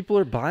 and people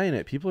are buying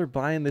it. People are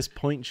buying this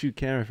point and shoot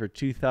camera for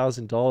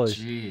 $2,000.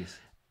 Jeez.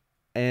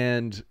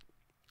 And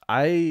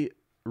I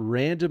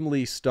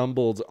randomly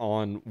stumbled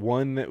on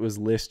one that was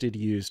listed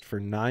used for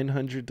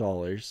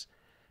 $900.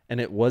 And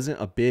it wasn't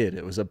a bid,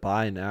 it was a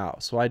buy now.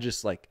 So I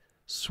just like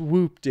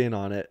swooped in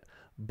on it,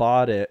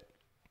 bought it,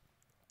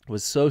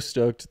 was so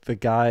stoked. The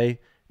guy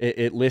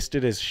it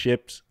listed as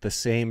shipped the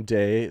same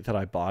day that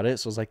I bought it.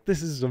 So I was like,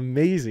 this is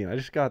amazing. I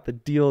just got the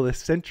deal of the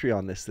century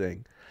on this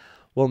thing.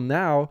 Well,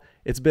 now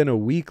it's been a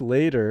week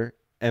later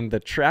and the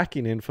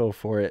tracking info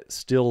for it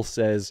still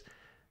says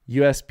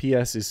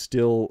USPS is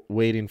still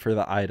waiting for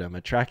the item.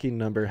 A tracking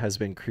number has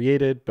been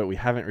created, but we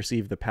haven't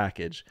received the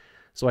package.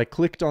 So I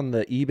clicked on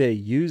the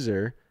eBay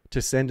user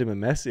to send him a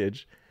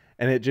message,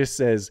 and it just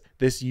says,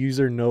 this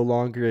user no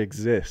longer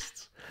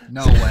exists.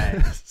 No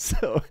way.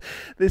 So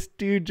this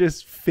dude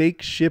just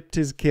fake shipped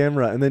his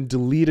camera and then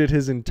deleted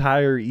his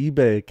entire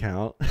eBay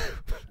account.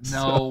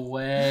 No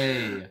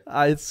way.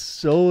 It's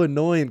so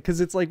annoying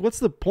because it's like, what's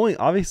the point?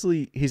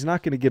 Obviously, he's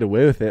not going to get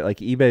away with it. Like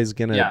eBay's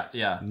going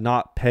to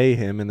not pay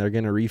him and they're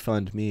going to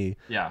refund me.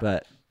 Yeah.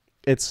 But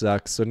it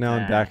sucks. So now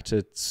I'm back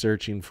to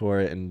searching for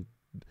it and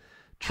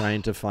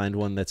trying to find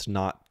one that's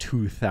not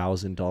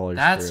 $2,000.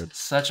 That's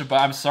such a...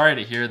 I'm sorry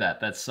to hear that.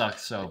 That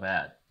sucks so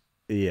bad.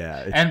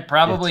 Yeah. And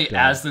probably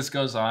as this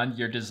goes on,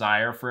 your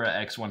desire for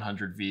an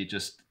X100V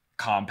just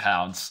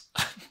compounds.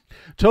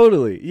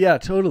 Totally. Yeah,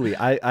 totally.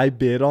 I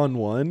bid on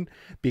one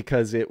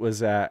because it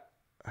was at,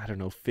 I don't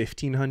know,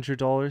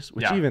 $1,500,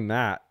 which even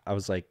that, I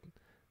was like,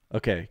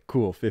 okay,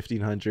 cool,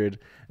 $1,500.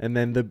 And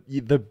then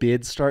the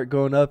bids start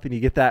going up and you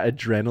get that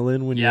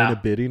adrenaline when you're in a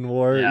bidding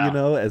war, you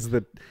know, as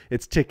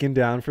it's ticking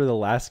down for the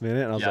last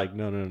minute. And I was like,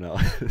 no.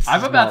 This is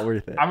not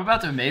worth it. I'm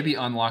about to maybe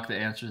unlock the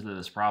answers to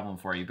this problem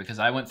for you because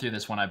I went through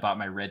this when I bought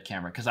my Red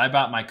camera because I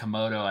bought my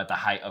Komodo at the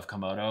height of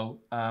Komodo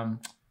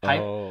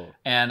hype.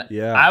 And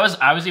I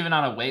was even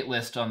on a wait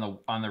list on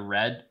the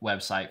Red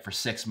website for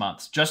 6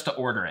 months just to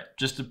order it,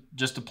 just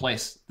to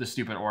place the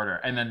stupid order.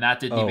 And then that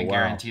didn't even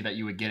guarantee that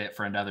you would get it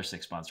for another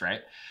 6 months,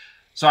 right?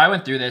 So I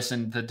went through this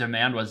and the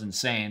demand was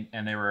insane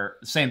and they were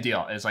same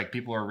deal. It's like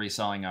people were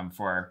reselling them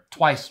for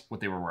twice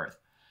what they were worth.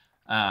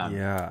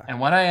 And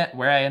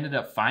where I ended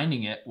up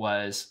finding it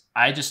was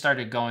I just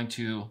started going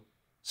to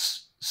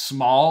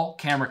small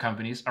camera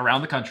companies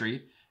around the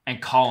country and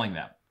calling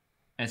them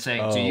and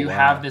saying, do you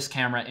have this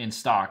camera in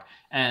stock?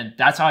 And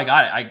that's how I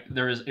got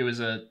it. It was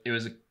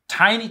a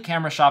tiny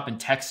camera shop in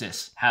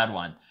Texas had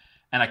one.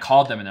 And I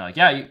called them and they're like,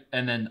 yeah.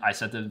 And then I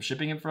sent them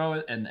shipping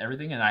info and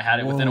everything. And I had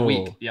it within a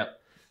week. Yep.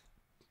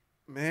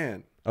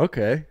 Man.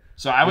 Okay.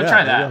 So I would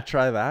try that. I'll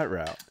try that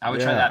route. I would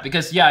try that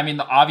because I mean,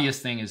 the obvious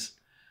thing is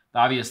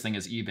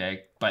eBay,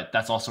 but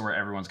that's also where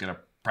everyone's going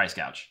to price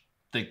gouge.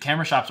 The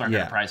camera shops aren't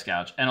going to price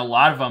gouge. And a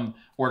lot of them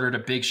ordered a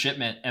big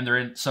shipment and they're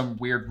in some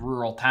weird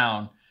rural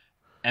town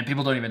and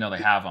people don't even know they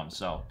have them.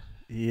 So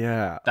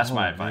that's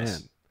my advice.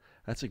 Man.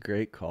 That's a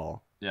great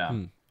call. Yeah.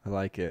 I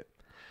like it.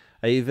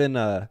 I even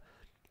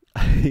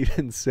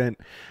sent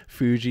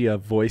Fuji a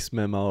voice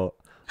memo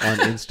on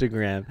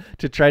Instagram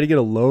to try to get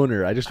a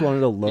loaner. I just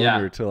wanted a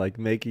loaner to like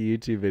make a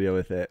YouTube video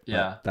with it.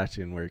 Yeah. But that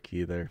didn't work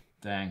either.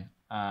 Dang.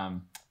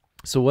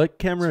 So what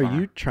camera are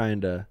you trying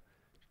to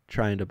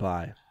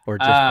buy or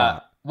just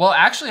bought? Well,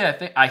 actually,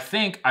 I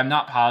think I'm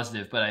not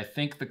positive, but I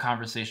think the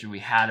conversation we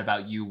had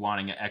about you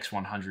wanting an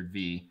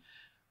X100V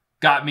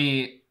got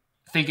me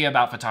thinking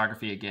about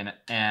photography again.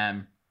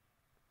 And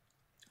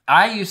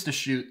I used to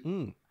shoot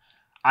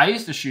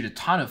a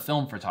ton of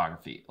film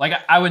photography. Like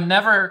I would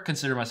never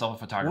consider myself a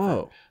photographer.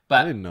 Whoa,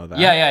 but I didn't know that.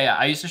 Yeah.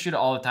 I used to shoot it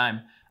all the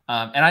time.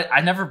 And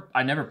I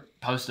never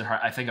posted her.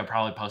 I think I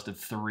probably posted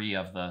 3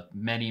 of the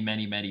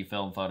many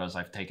film photos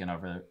I've taken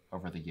over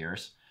the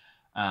years.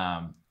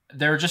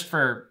 They're just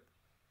for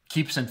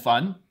keeps and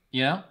fun,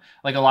 you know.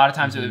 Like a lot of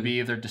times it would be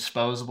either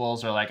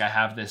disposables or like I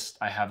have this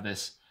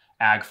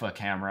Agfa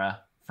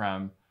camera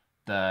from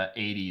the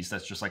 80s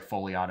that's just like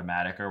fully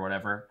automatic or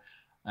whatever.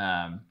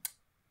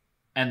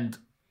 And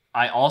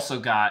I also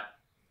got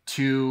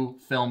 2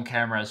 film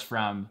cameras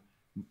from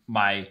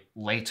my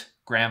late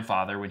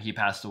grandfather when he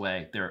passed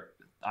away.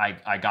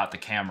 I got the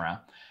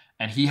camera,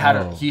 and he had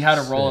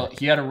a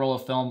roll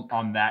of film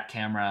on that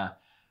camera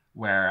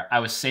where I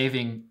was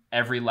saving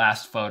every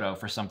last photo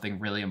for something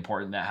really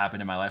important that happened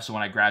in my life. So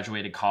when I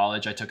graduated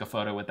college, I took a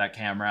photo with that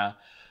camera.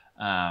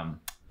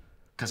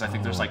 Because I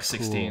think there's like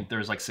 16. There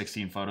was like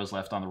 16 photos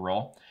left on the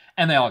roll,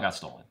 and they all got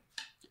stolen.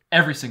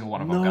 Every single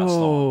one of them got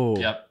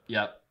stolen. Yep.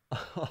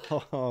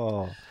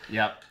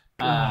 Yep.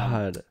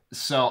 God.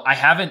 So I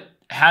haven't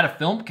had a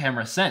film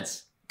camera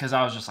since because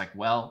I was just like,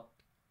 well,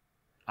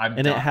 I'm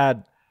done. It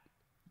had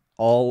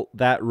all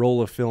that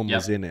roll of film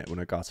was in it when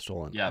it got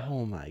stolen. Yeah.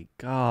 Oh my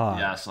God.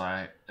 Yeah.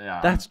 So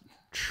that's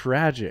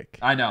tragic.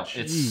 I know.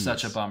 Jeez. It's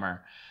such a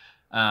bummer.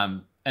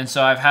 And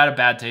so I've had a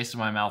bad taste in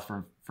my mouth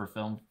for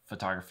film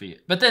photography.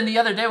 But then the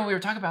other day when we were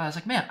talking about it, I was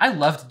like, man, I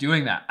loved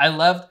doing that.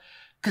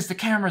 Because the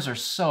cameras are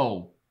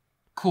so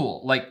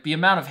cool. Like the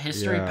amount of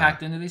history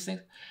packed into these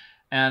things.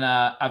 And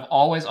I've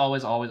always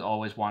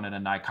wanted a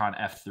Nikon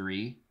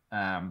F3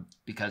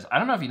 because I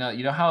don't know if you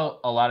know how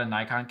a lot of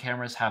Nikon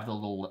cameras have the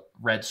little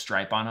red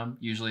stripe on them.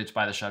 Usually it's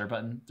by the shutter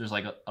button. There's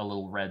like a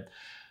little red.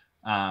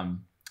 I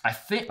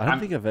don't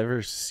think I've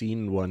ever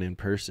seen one in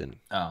person.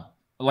 Oh,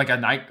 like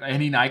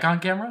any Nikon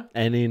camera?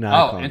 Any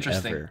Nikon. Oh,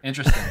 interesting. Ever.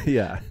 Interesting.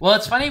 Yeah. Well,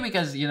 it's funny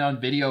because in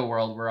video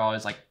world we're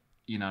always like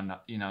no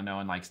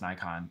one likes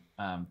Nikon.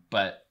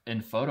 But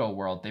in photo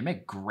world, they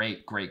make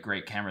great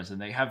cameras,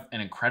 and they have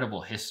an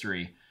incredible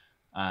history.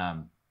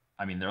 I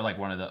mean, they're like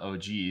one of the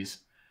OGs.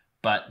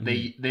 But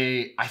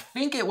I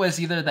think it was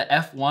either the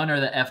F1 or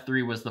the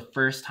F3 was the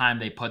first time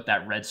they put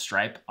that red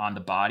stripe on the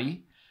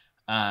body.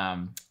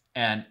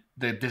 And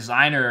the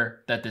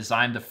designer that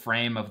designed the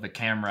frame of the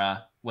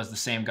camera was the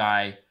same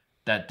guy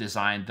that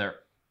designed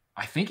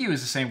I think he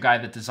was the same guy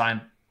that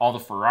designed all the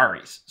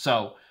Ferraris.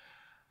 So,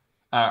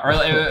 or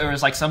it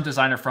was like some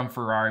designer from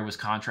Ferrari was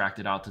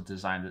contracted out to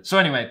design it. So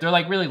anyway, they're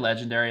like really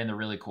legendary and they're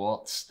really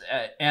cool.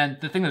 And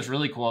the thing that's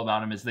really cool about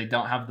them is they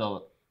don't have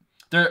the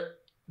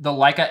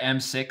Leica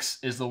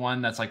M6 is the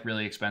one that's like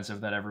really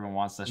expensive that everyone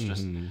wants. That's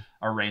just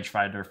a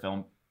rangefinder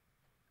film.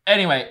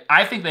 Anyway,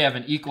 I think they have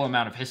an equal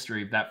amount of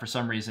history that for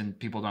some reason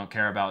people don't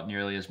care about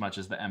nearly as much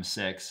as the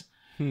M6.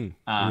 And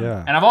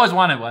I've always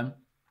wanted one.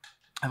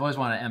 I've always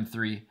wanted an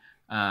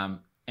M3.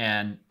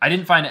 And I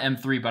didn't find an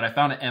M3, but I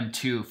found an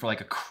M2 for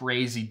like a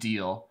crazy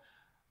deal.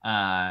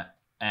 And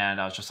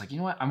I was just like, you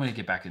know what? I'm going to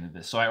get back into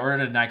this. So I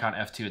ordered a Nikon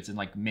F2. It's in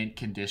like mint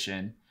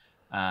condition.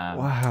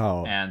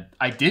 Wow. And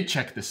I did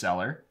check the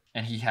seller.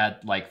 And he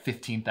had like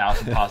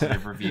 15,000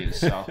 positive reviews.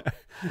 So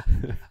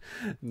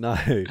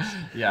nice.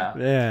 Yeah.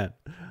 Man,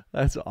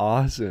 that's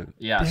awesome.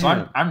 Yeah. Damn.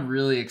 So I'm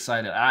really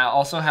excited. I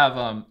also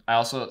have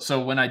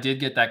so when I did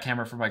get that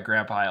camera from my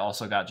grandpa, I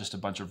also got just a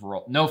bunch of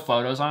no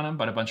photos on them,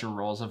 but a bunch of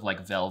rolls of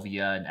like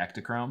Velvia and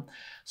Ektachrome.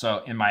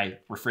 So in my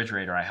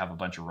refrigerator, I have a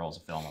bunch of rolls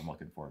of film I'm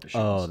looking forward to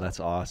shooting. Oh, that's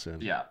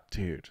awesome. Yeah.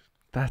 Dude,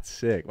 that's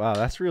sick. Wow,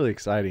 that's really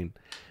exciting.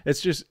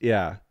 It's just,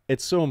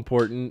 it's so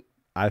important,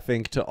 I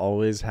think, to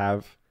always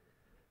have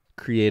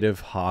creative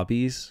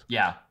hobbies.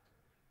 Yeah.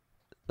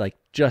 Like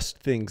just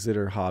things that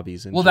are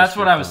hobbies. And well, that's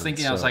what I was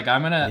thinking. So, I was like,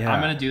 I'm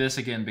gonna do this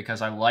again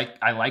because I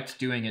liked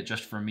doing it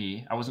just for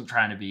me. I wasn't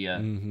trying to be a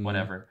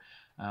whatever.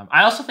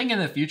 I also think in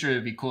the future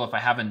it'd be cool if I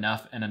have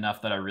enough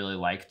that I really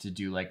like to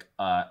do like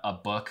a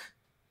book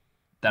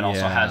that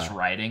also has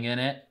writing in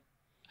it,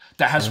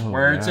 that has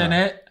words in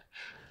it.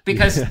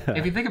 Because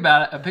if you think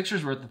about it, a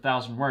picture's worth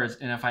 1,000 words,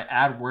 and if I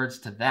add words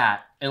to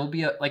that, it'll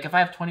be like if I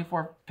have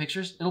 24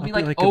 pictures, it'll be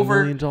like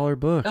over $1 million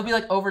book. It'll be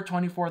like over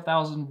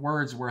 24,000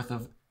 words worth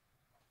of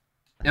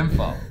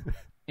info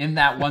in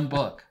that one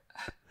book.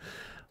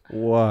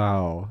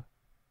 Wow,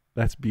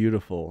 that's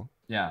beautiful.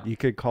 Yeah, you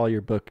could call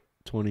your book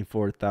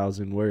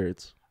 24,000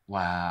 words.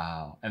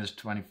 Wow, and there's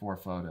 24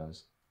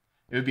 photos.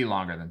 It would be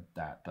longer than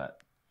that,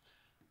 but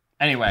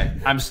anyway,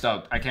 I'm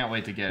stoked. I can't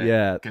wait to get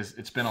it because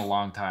it's been a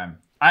long time.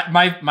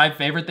 My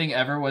favorite thing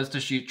ever was to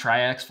shoot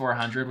Tri-X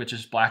 400, which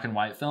is black and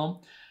white film.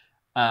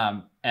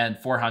 And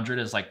 400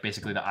 is like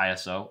basically the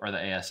ISO or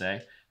the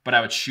ASA. But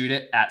I would shoot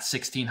it at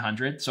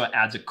 1600, so it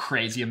adds a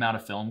crazy amount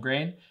of film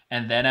grain.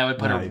 And then I would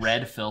put a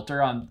red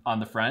filter on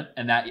the front,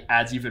 and that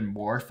adds even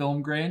more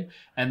film grain.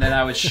 And then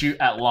I would shoot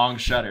at long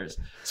shutters.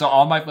 So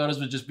all my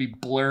photos would just be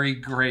blurry,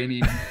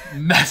 grainy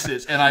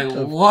messes. And I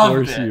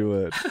loved it. Of course you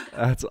would.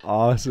 That's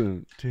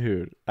awesome,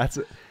 dude.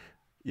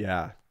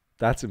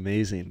 That's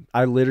amazing.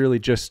 I literally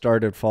just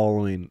started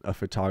following a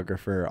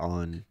photographer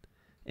on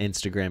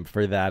Instagram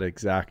for that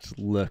exact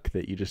look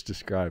that you just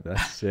described.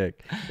 That's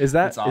sick. Is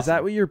that awesome. Is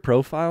that what your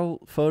profile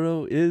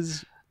photo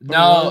is?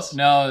 No,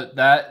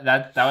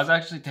 that was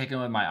actually taken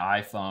with my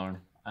iPhone.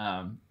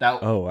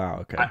 Oh wow,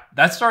 okay.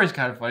 That story's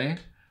kind of funny.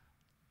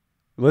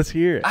 Let's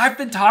hear it. I've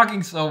been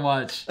talking so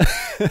much.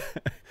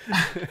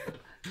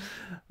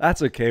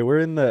 That's okay. We're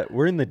in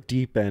the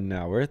deep end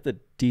now. We're at the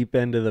deep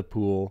end of the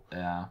pool.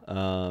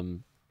 Yeah.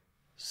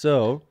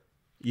 So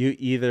you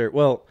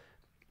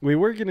we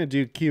were gonna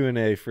do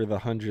Q&A for the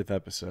 100th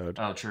episode.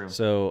 Oh, true.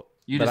 So,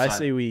 but I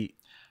say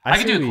I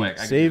can do it quick.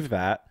 Save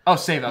that. Oh,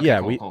 save. Okay, yeah,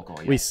 cool.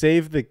 Yeah. We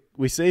save the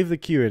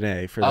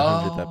Q&A for the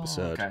 100th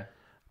episode. Okay.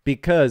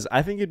 Because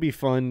I think it'd be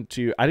fun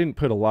to. I didn't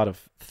put a lot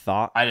of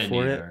thought. I didn't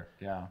for either.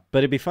 It, yeah. But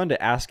it'd be fun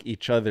to ask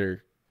each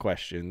other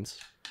questions,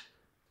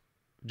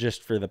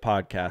 just for the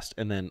podcast,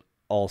 and then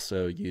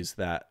also use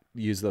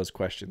those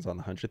questions on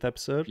the 100th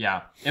episode.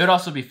 Yeah, it would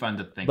also be fun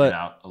to think it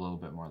out a little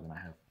bit more than I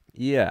have.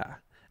 Yeah.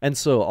 And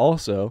so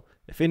also,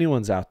 if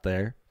anyone's out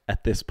there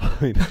at this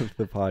point of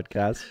the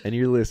podcast and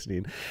you're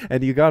listening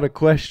and you got a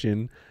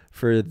question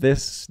for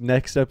this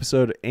next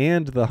episode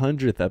and the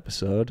 100th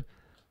episode,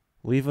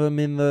 leave them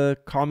in the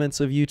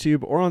comments of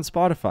YouTube or on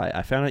Spotify.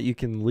 I found out you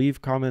can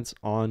leave comments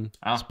on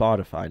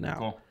Spotify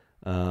now.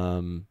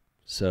 Cool.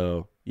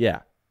 So,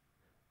 yeah.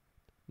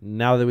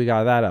 Now that we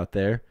got that out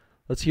there,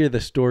 let's hear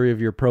the story of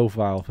your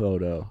profile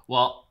photo.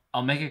 Well,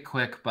 I'll make it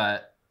quick,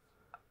 and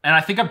I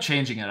think I'm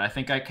changing it. I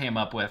think I came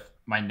up with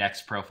my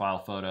next profile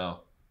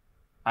photo.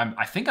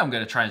 I think I'm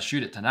going to try and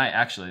shoot it tonight,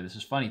 actually. This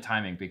is funny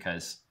timing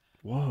because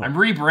I'm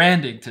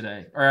rebranding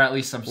today, or at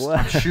least I'm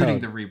shooting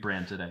the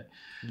rebrand today.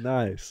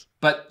 Nice.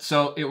 But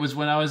so it was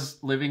when I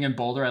was living in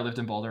Boulder. I lived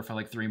in Boulder for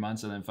like 3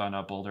 months and then found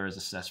out Boulder is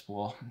a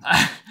cesspool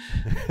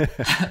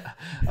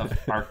of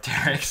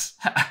Arcteryx.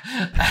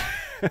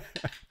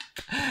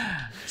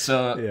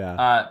 So,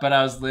 yeah. But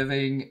I was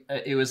living,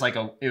 it was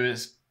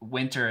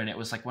winter, and it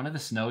was like one of the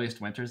snowiest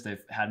winters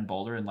they've had in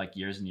Boulder in like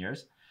years and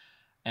years.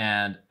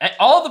 And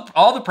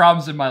all the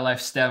problems in my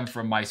life stem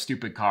from my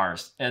stupid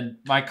cars. And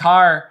my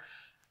car,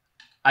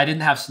 I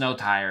didn't have snow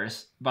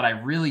tires, but I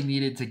really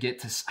needed to get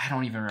to, I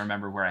don't even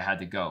remember where I had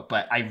to go,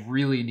 but I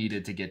really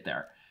needed to get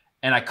there.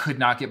 And I could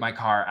not get my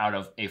car out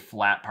of a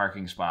flat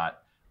parking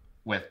spot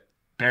with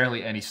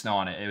barely any snow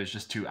on it. It was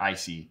just too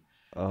icy.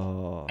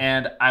 Oh.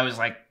 And I was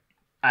like,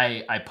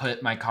 I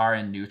put my car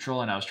in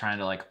neutral and I was trying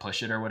to like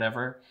push it or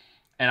whatever.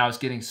 And I was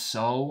getting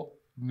so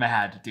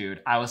mad,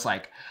 dude. I was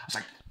like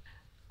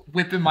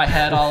whipping my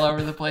head all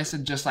over the place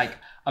and just like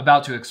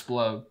about to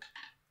explode.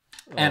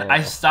 And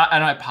I stopped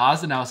and I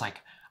paused and I was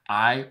like,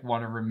 I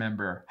want to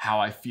remember how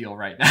I feel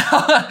right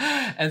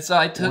now. And so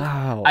I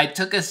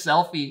took a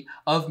selfie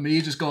of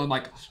me just going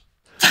like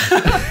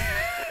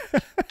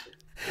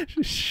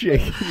just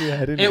shaking your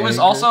head in it was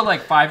anger. Also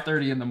like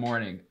 5:30 in the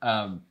morning.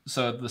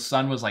 So the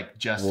sun was like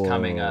just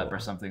coming up or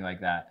something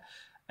like that.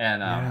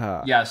 And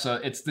yeah, so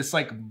it's this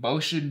like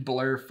motion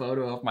blur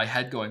photo of my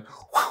head going,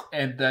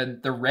 and then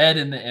the red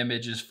in the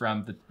image is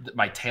from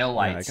my tail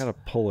lights. Yeah, I gotta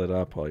pull it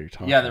up while you're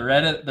talking. Yeah, the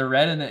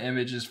red in the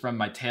image is from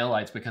my tail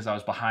lights because I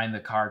was behind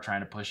the car trying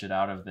to push it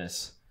out of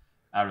this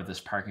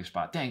parking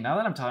spot. Dang, now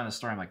that I'm telling the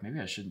story, I'm like, maybe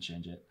I shouldn't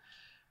change it.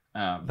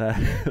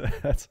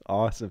 That's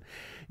awesome.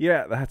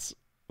 Yeah,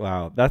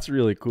 wow, that's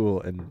really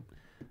cool. And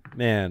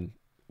man,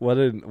 what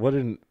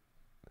a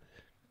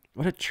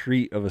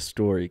treat of a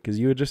story, because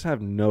you would just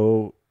have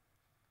no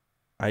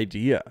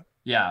idea.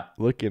 Yeah.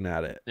 Looking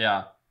at it.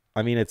 Yeah.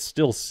 I mean, it's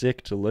still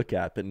sick to look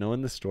at, but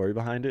knowing the story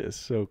behind it is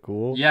so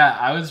cool. Yeah,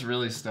 I was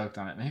really stoked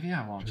on it. Maybe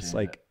I won't Just change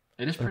like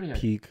it. It is pretty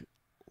peak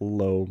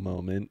low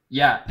moment.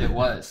 Yeah, it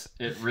was.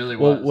 It really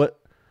was. Well,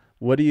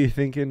 what are you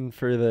thinking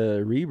for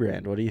the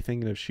rebrand? What are you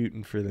thinking of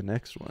shooting for the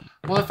next one?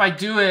 Well, if I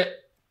do it,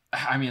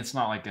 I mean, it's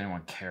not like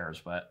anyone cares,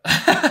 but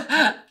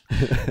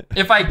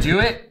if I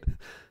do it,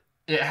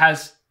 it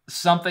has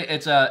something.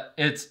 It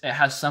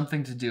has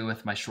something to do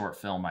with my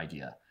short film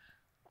idea.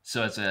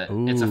 So it's a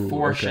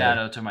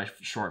foreshadow to my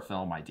short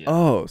film idea.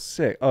 Oh,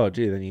 sick. Oh,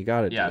 gee, then you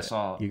got it. Yeah,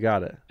 so you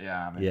got it.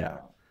 Yeah, yeah.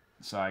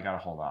 So I gotta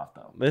hold off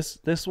though.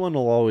 This one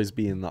will always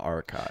be in the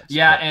archives.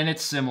 Yeah, and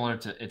it's similar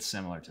to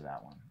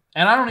that one.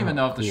 And I don't even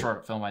know if the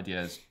short film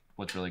idea is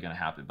what's really gonna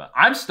happen, but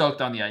I'm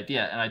stoked on the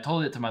idea, and I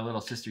told it to my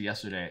little sister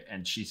yesterday,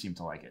 and she seemed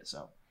to like it.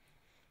 So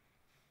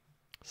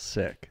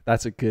sick.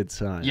 That's a good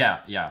sign. Yeah.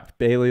 If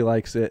Bailey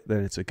likes it,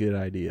 then it's a good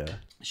idea.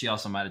 She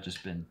also might have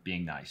just been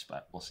being nice,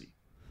 but we'll see.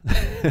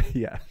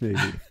 Yeah, maybe.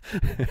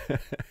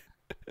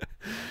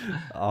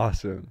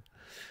 Awesome.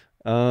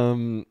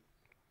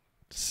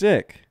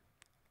 Sick.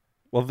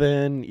 Well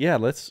then, yeah,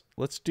 let's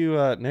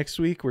do next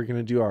week we're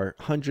gonna do our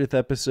 100th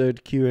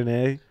episode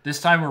Q&A. This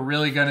time we're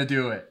really gonna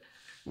do it.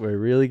 We're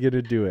really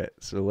gonna do it.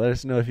 So let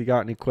us know if you got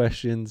any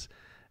questions,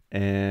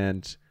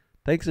 and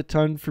thanks a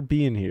ton for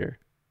being here.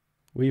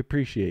 We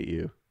appreciate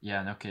you.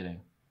 Yeah, no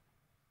kidding.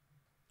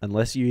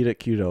 Unless you eat at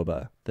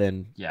Qdoba,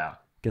 then yeah.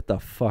 Get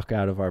the fuck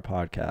out of our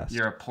podcast.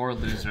 You're a poor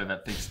loser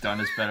that thinks done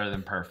is better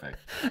than perfect.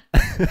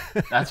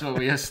 That's what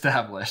we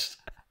established.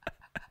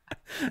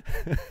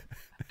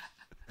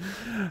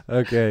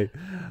 Okay.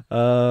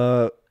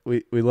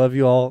 We love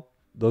you all.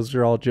 Those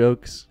are all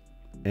jokes.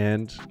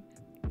 And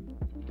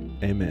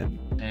amen.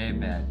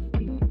 Amen.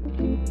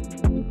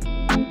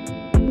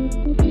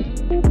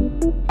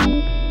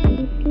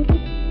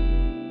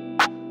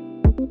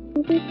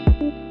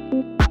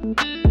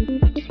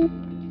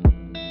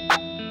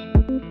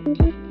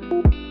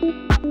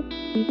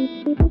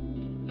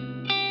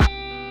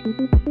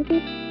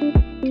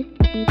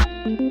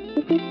 Thank you.